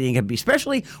frustrating it can be,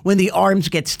 especially when the arms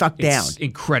get stuck down. It's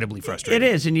incredibly frustrating. It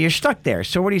is, and you're stuck there.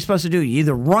 So what are you supposed to do? You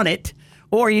either run it,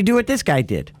 or you do what this guy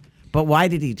did. But why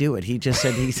did he do it? I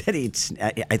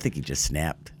think he just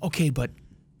snapped. Okay, but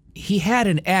he had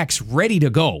an axe ready to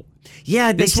go.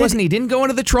 Yeah, he didn't go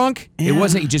into the trunk. Yeah. It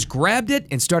wasn't, he just grabbed it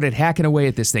and started hacking away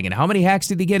at this thing. And how many hacks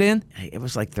did he get in? It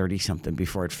was like 30-something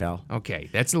before it fell. Okay,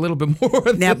 that's a little bit more.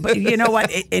 Now, but you know what?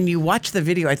 And you watch the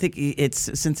video, I think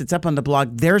since it's up on the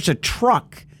blog, there's a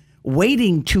truck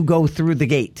waiting to go through the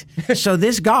gate. So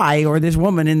this guy or this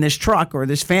woman in this truck or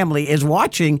this family is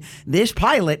watching this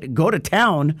pilot go to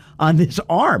town on this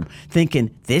arm,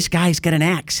 thinking, this guy's got an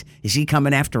axe. Is he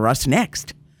coming after us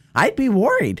next? I'd be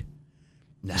worried.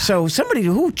 Nah. So somebody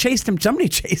chased him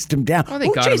down. Well, they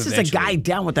Who got him chases a guy eventually.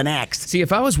 down with an axe? See,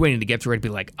 if I was waiting to get through, I'd be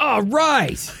like, all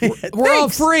right, we're all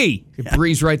Thanks. free. You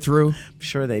breeze right through. I'm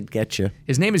sure they'd get you.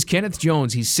 His name is Kenneth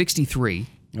Jones. He's 63.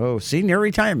 Oh, see, near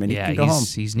retirement. Yeah, he can go home.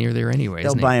 he's near there anyway.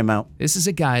 They'll buy him out. This is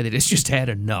a guy that has just had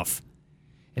enough.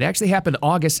 It actually happened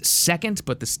August 2nd,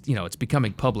 but this, it's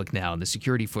becoming public now, and the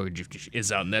security footage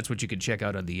is out, and that's what you can check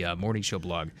out on the Morning Show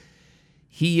blog.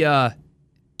 He,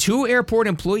 2 airport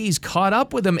employees caught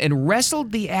up with him and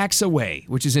wrestled the axe away,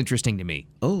 which is interesting to me.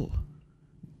 Oh.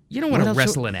 You don't want to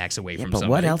wrestle an axe away from but somebody.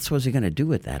 what else was he going to do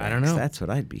with that I axe? don't know. That's what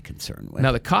I'd be concerned with.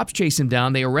 Now, the cops chase him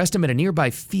down. They arrest him at a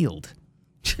nearby field.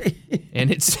 And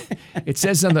it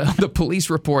says on the police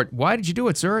report, "Why did you do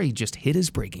it, sir?" He just hit his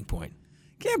breaking point.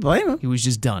 Can't blame him. He was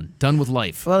just done with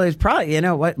life. Well, it's probably, you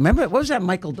know what? Remember, what was that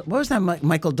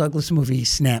Michael Douglas movie,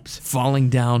 Snaps? Falling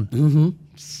down. Mm-hmm.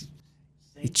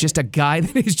 It's just a guy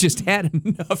that has just had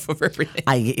enough of everything.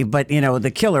 But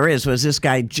the killer was this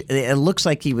guy. It looks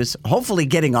like he was hopefully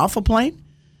getting off a plane.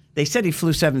 They said he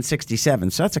flew 767,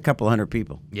 so that's a couple hundred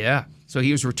people. Yeah. So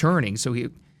he was returning. So he.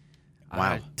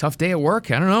 Wow. Tough day at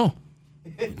work. I don't know.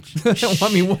 I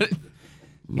mean, what?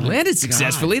 He landed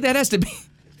successfully. That has to be.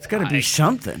 It's got to be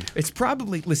something. It's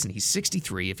probably. Listen, he's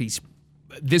 63.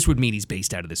 This would mean he's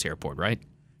based out of this airport, right?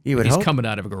 You would He's hope. coming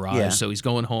out of a garage, so he's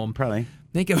going home. Probably.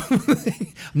 I'm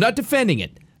not defending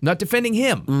it. Not defending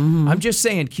him. Mm-hmm. I'm just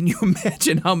saying, can you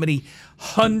imagine how many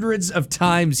hundreds of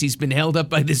times he's been held up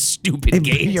by this stupid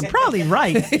gate? You're probably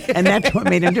right, and that's what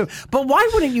made him do it. But why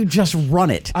wouldn't you just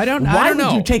run it? I don't know. Why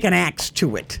would you take an axe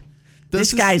to it?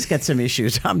 This guy's got some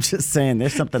issues. I'm just saying,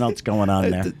 there's something else going on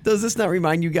there. Does this not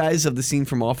remind you guys of the scene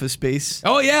from Office Space?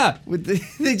 Oh, yeah.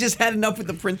 They just had enough with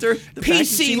the printer. The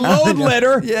PC load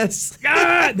letter. Yes.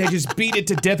 Ah, they just beat it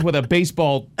to death with a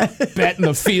baseball bat in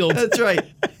the field. That's right.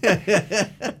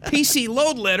 PC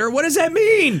load letter? What does that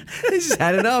mean? They just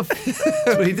had enough. That's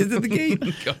what he did to the gate.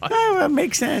 Oh, it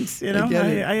makes sense.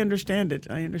 I understand it.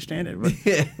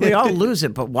 But we all lose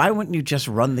it, but why wouldn't you just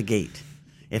run the gate?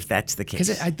 If that's the case.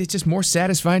 Because it's just more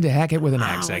satisfying to hack it with an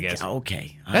axe, I guess.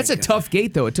 Okay. That's a tough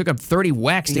gate, though. It took him 30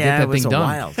 whacks to get that thing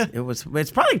done. It was wild.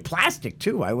 It's probably plastic,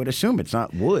 too. I would assume it's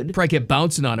not wood. Probably kept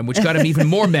bouncing on him, which got him even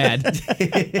more mad.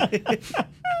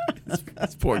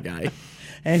 That's poor guy.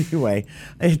 Anyway,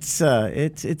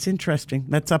 it's interesting.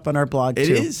 That's up on our blog, too.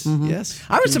 It is, yes.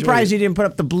 I was surprised you didn't put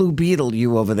up the Blue Beetle,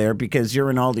 you over there, because you're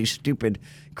in all these stupid,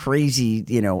 crazy,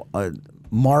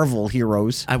 Marvel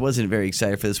heroes. I wasn't very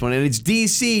excited for this one. And it's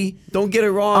DC. Don't get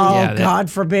it wrong. Oh, God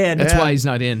forbid. That's why he's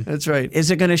not in. That's right.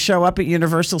 Is it going to show up at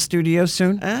Universal Studios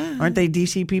soon? Aren't they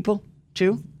DC people,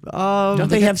 too? Don't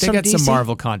they have some DC? Some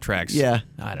Marvel contracts. Yeah.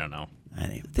 I don't know.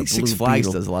 I think Six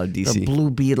Flags does a lot of DC. The Blue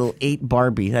Beetle ate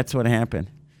Barbie. That's what happened.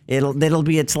 It'll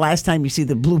be its last time you see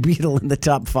the Blue Beetle in the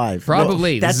top 5.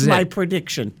 Probably. That's my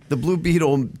prediction. The Blue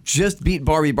Beetle just beat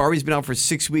Barbie. Barbie's been out for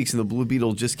 6 weeks, and the Blue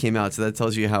Beetle just came out, so that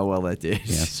tells you how well that did.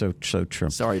 Yeah, so true.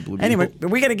 Sorry, Blue Beetle. Anyway,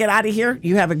 we got to get out of here.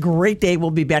 You have a great day.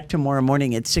 We'll be back tomorrow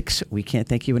morning at 6. We can't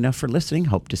thank you enough for listening.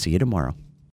 Hope to see you tomorrow.